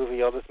of the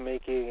movie, I'll just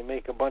make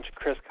a bunch of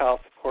Chris Kyle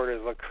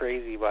supporters look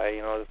crazy by,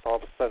 just all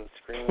of a sudden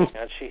screaming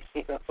at you,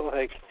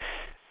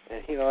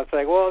 it's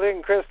well,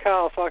 didn't Chris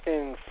Kyle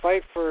fucking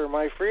fight for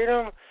my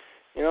freedom?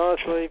 So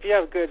if you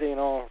have good,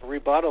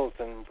 rebuttals,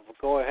 then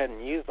go ahead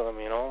and use them,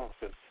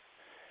 because,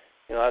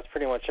 that's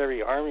pretty much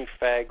every army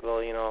fag will,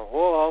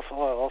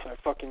 I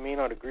fucking may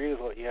not agree with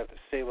what you have to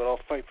say, but I'll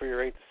fight for your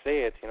right to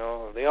say it,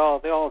 They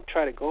all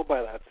try to go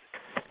by that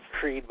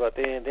creed, but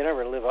they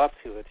never live up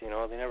to it, They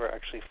never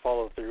actually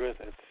follow through with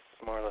it.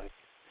 It's more like,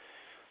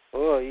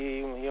 oh,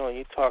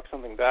 you talk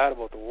something bad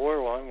about the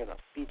war, well, I'm going to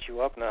beat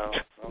you up now.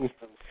 I'm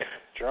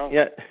drunk.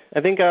 Yeah, I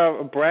think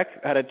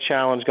Breck had a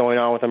challenge going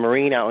on with a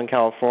Marine out in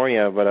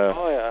California, but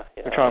yeah.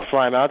 They're trying to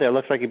fly him out there. It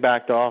looks like he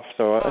backed off,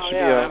 so that should be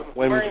a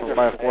win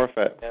by a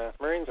forfeit. Yeah,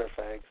 Marines are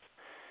fags.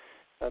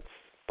 That's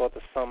about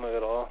the sum of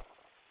it all.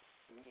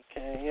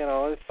 Okay,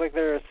 it's like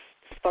they're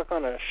stuck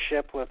on a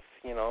ship with,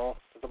 with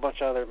a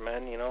bunch of other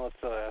men,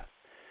 it's a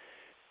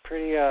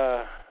pretty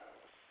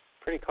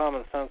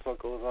common sense what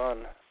goes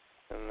on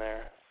in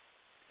there.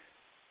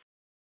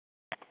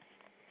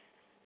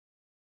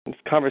 These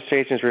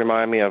conversations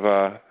remind me of,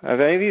 have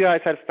any of you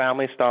guys had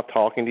family stop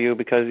talking to you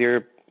because of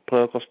your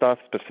political stuff,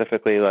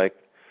 specifically like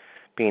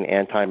being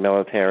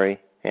anti-military,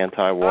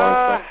 anti-war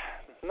and stuff?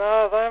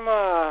 No,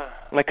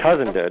 my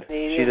cousin did.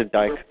 Canadian. She's a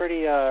dyke.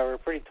 We're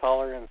pretty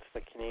tolerant to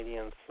the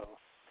Canadians, so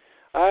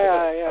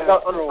I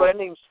got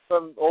unfriendings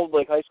from old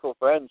high school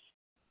friends.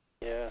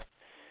 Yeah.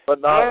 But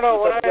not, I don't know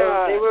what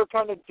they were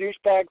kind of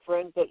douchebag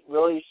friends that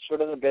really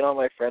shouldn't have been on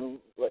my friend.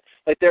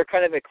 They're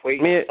kind of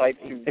acquaintance type.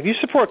 If you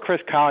support Chris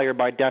Kyle, you're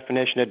by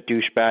definition a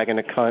douchebag and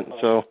a cunt.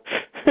 So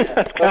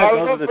that's kind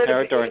of goes with the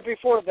territory. It was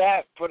before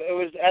that, but it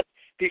was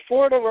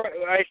before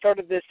I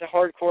started this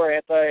hardcore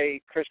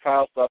anti-Chris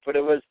Kyle stuff. But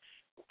it was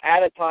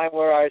at a time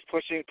where I was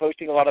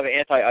posting a lot of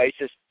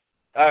anti-ISIS.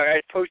 I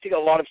was posting a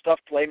lot of stuff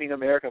blaming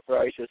America for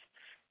ISIS,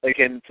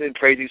 and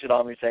praising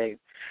Saddam Hussein.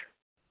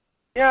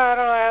 Yeah, I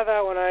don't know. I had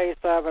that when I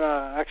used to have an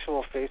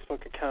actual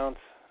Facebook account.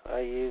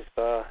 I used,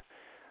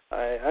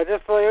 I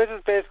just, it was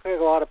just basically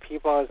a lot of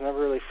people I was never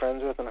really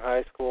friends with in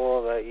high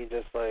school that you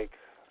just, are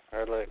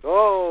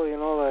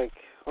oh,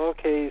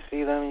 okay, you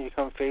see them, you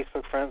become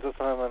Facebook friends with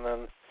them, and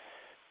then,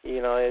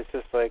 it's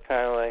just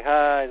kind of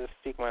I just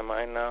speak my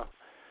mind now.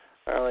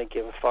 I don't really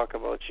give a fuck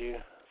about you,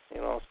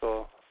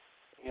 so,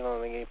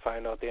 then you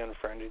find out they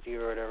unfriended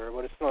you or whatever,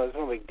 but it's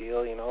no big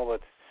deal,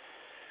 but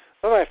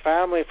with my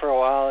family for a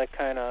while, it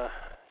kind of,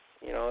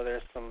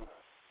 there's some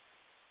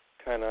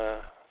kind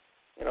of,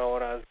 when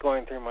I was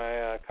going through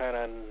my kind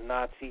of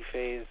Nazi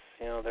phase,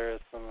 there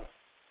was some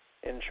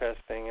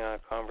interesting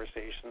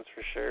conversations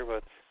for sure,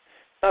 but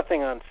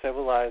nothing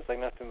uncivilized,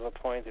 nothing to the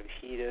point of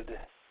heated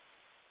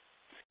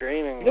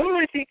screaming. You know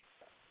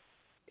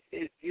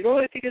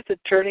what I think is the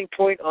turning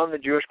point on the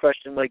Jewish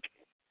question,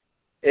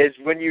 is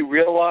when you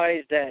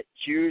realize that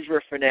Jews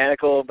were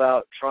fanatical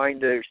about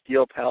trying to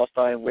steal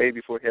Palestine way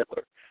before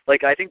Hitler.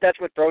 I think that's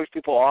what throws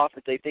people off,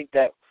 is they think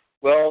that,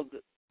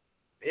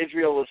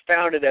 Israel was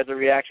founded as a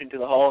reaction to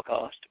the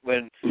Holocaust,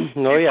 when you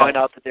find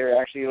out that they're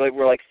actually,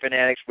 were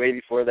fanatics way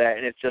before that,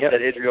 and it's just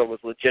that Israel was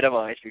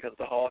legitimized because of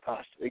the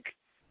Holocaust.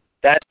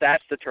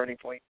 That's the turning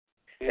point.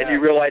 Yeah. And you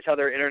realize how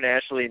they're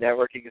internationally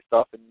networking and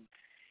stuff, and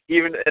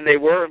they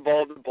were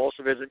involved in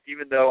Bolshevism,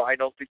 even though I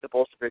don't think the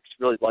Bolsheviks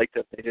really liked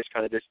them. They just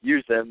kind of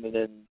used them, and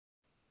then...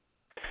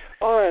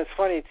 Oh, it's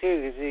funny,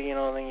 too, because,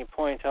 then you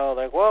point out,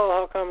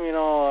 how come,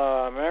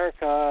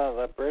 America,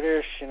 the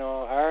British,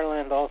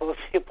 Ireland, all those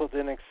people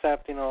didn't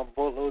accept,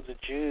 boatloads of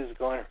Jews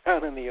going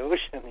around in the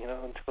ocean,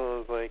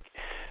 until it was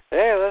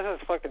hey, let's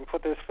just fucking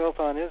put this filth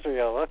on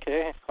Israel.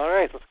 Okay, all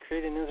right, let's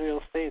create an Israel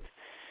state.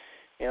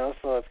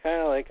 So it's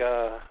kind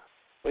of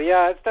but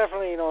yeah, it's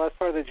definitely, that's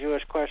part of the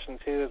Jewish question,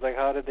 too, is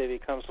how did they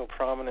become so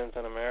prominent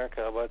in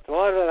America? But a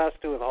lot of that has to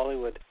do with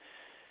Hollywood,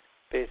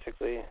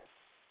 basically.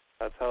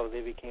 That's how they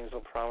became so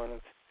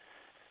prominent.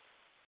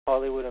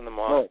 Hollywood and the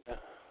mob. Right.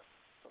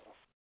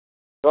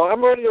 So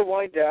I'm ready to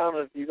wind down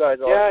if you guys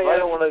are. Yeah. I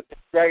don't want to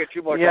drag it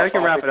too much. Yeah, we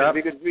can wrap it up.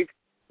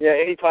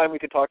 Anytime we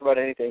can talk about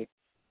anything.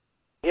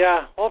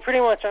 Yeah, well, pretty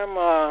much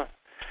I'm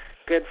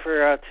good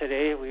for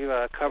today. We've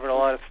covered a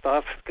lot of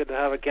stuff. It's good to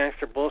have a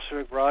Gangster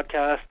Bolshevik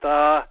broadcast.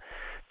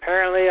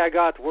 Apparently, I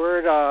got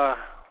word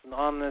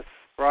on this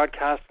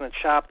broadcast in the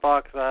chat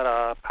box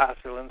that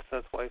Pastor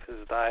Lindstedt's wife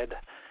has died.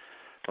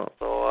 Oh.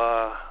 So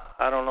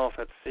I don't know if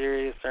it's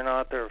serious or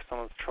not, or if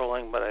someone's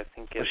trolling, but I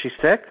think it's... Was she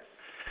sick?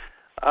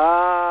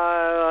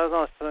 I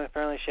don't know.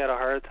 Apparently she had a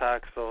heart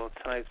attack, so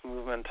tonight's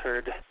movement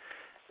heard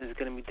is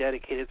going to be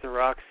dedicated to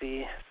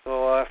Roxy.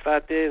 So if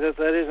that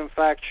is in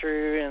fact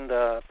true, and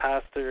the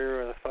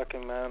pastor or the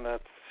fucking man,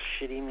 that's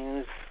shitty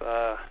news.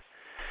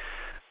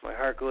 My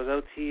heart goes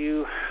out to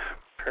you.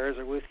 Prayers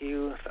are with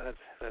you if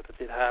that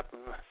did happen.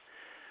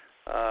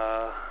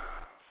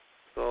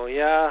 So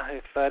yeah,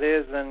 if that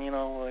is, then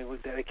we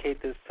would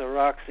dedicate this to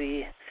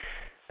Roxy.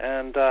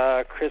 And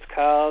Chris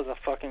Kyle's a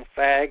fucking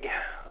fag.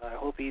 I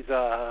hope he's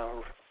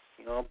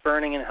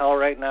burning in hell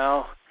right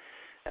now.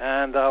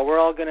 And we're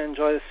all gonna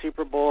enjoy the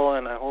Super Bowl,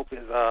 and I hope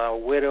his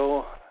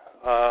widow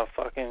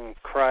fucking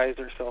cries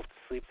herself to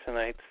sleep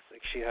tonight,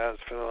 like she has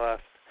for the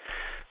last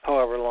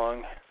however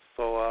long.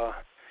 So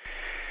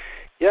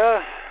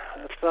yeah,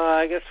 that's,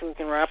 I guess we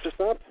can wrap this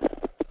up.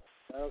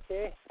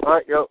 Okay. All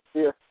right, yo,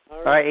 see ya.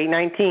 All right,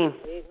 8:19.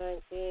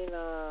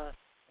 8:19.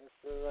 This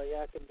is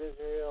Yakin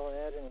Israel,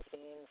 Ed, and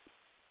Kane,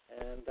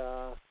 and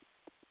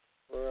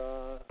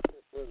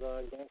this was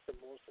Gangster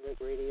Bolshevik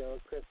Radio,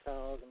 Chris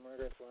Kyle, the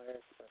Murderous Liar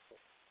special.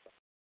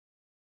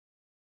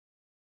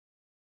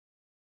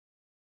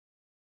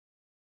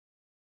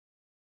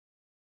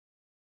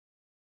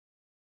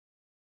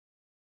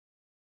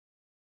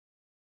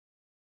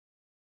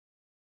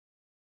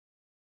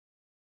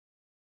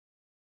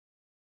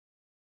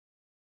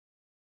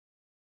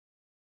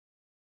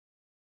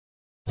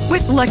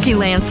 With Lucky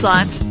Land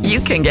Slots, you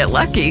can get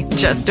lucky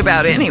just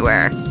about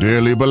anywhere.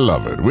 Dearly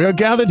beloved, we are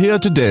gathered here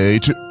today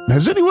to...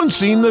 Has anyone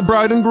seen the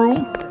bride and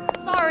groom?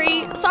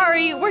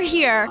 Sorry, we're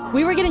here.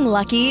 We were getting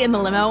lucky in the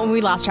limo and we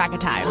lost track of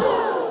time.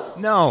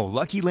 No,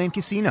 Lucky Land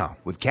Casino,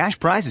 with cash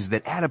prizes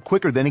that add up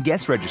quicker than a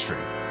guest registry.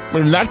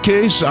 In that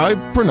case, I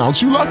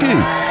pronounce you lucky.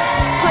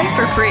 Play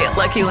for free at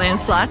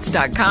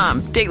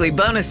LuckyLandSlots.com. Daily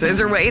bonuses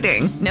are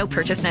waiting. No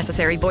purchase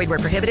necessary. Void where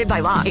prohibited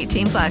by law.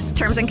 18+.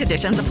 Terms and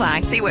conditions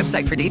apply. See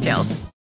website for details.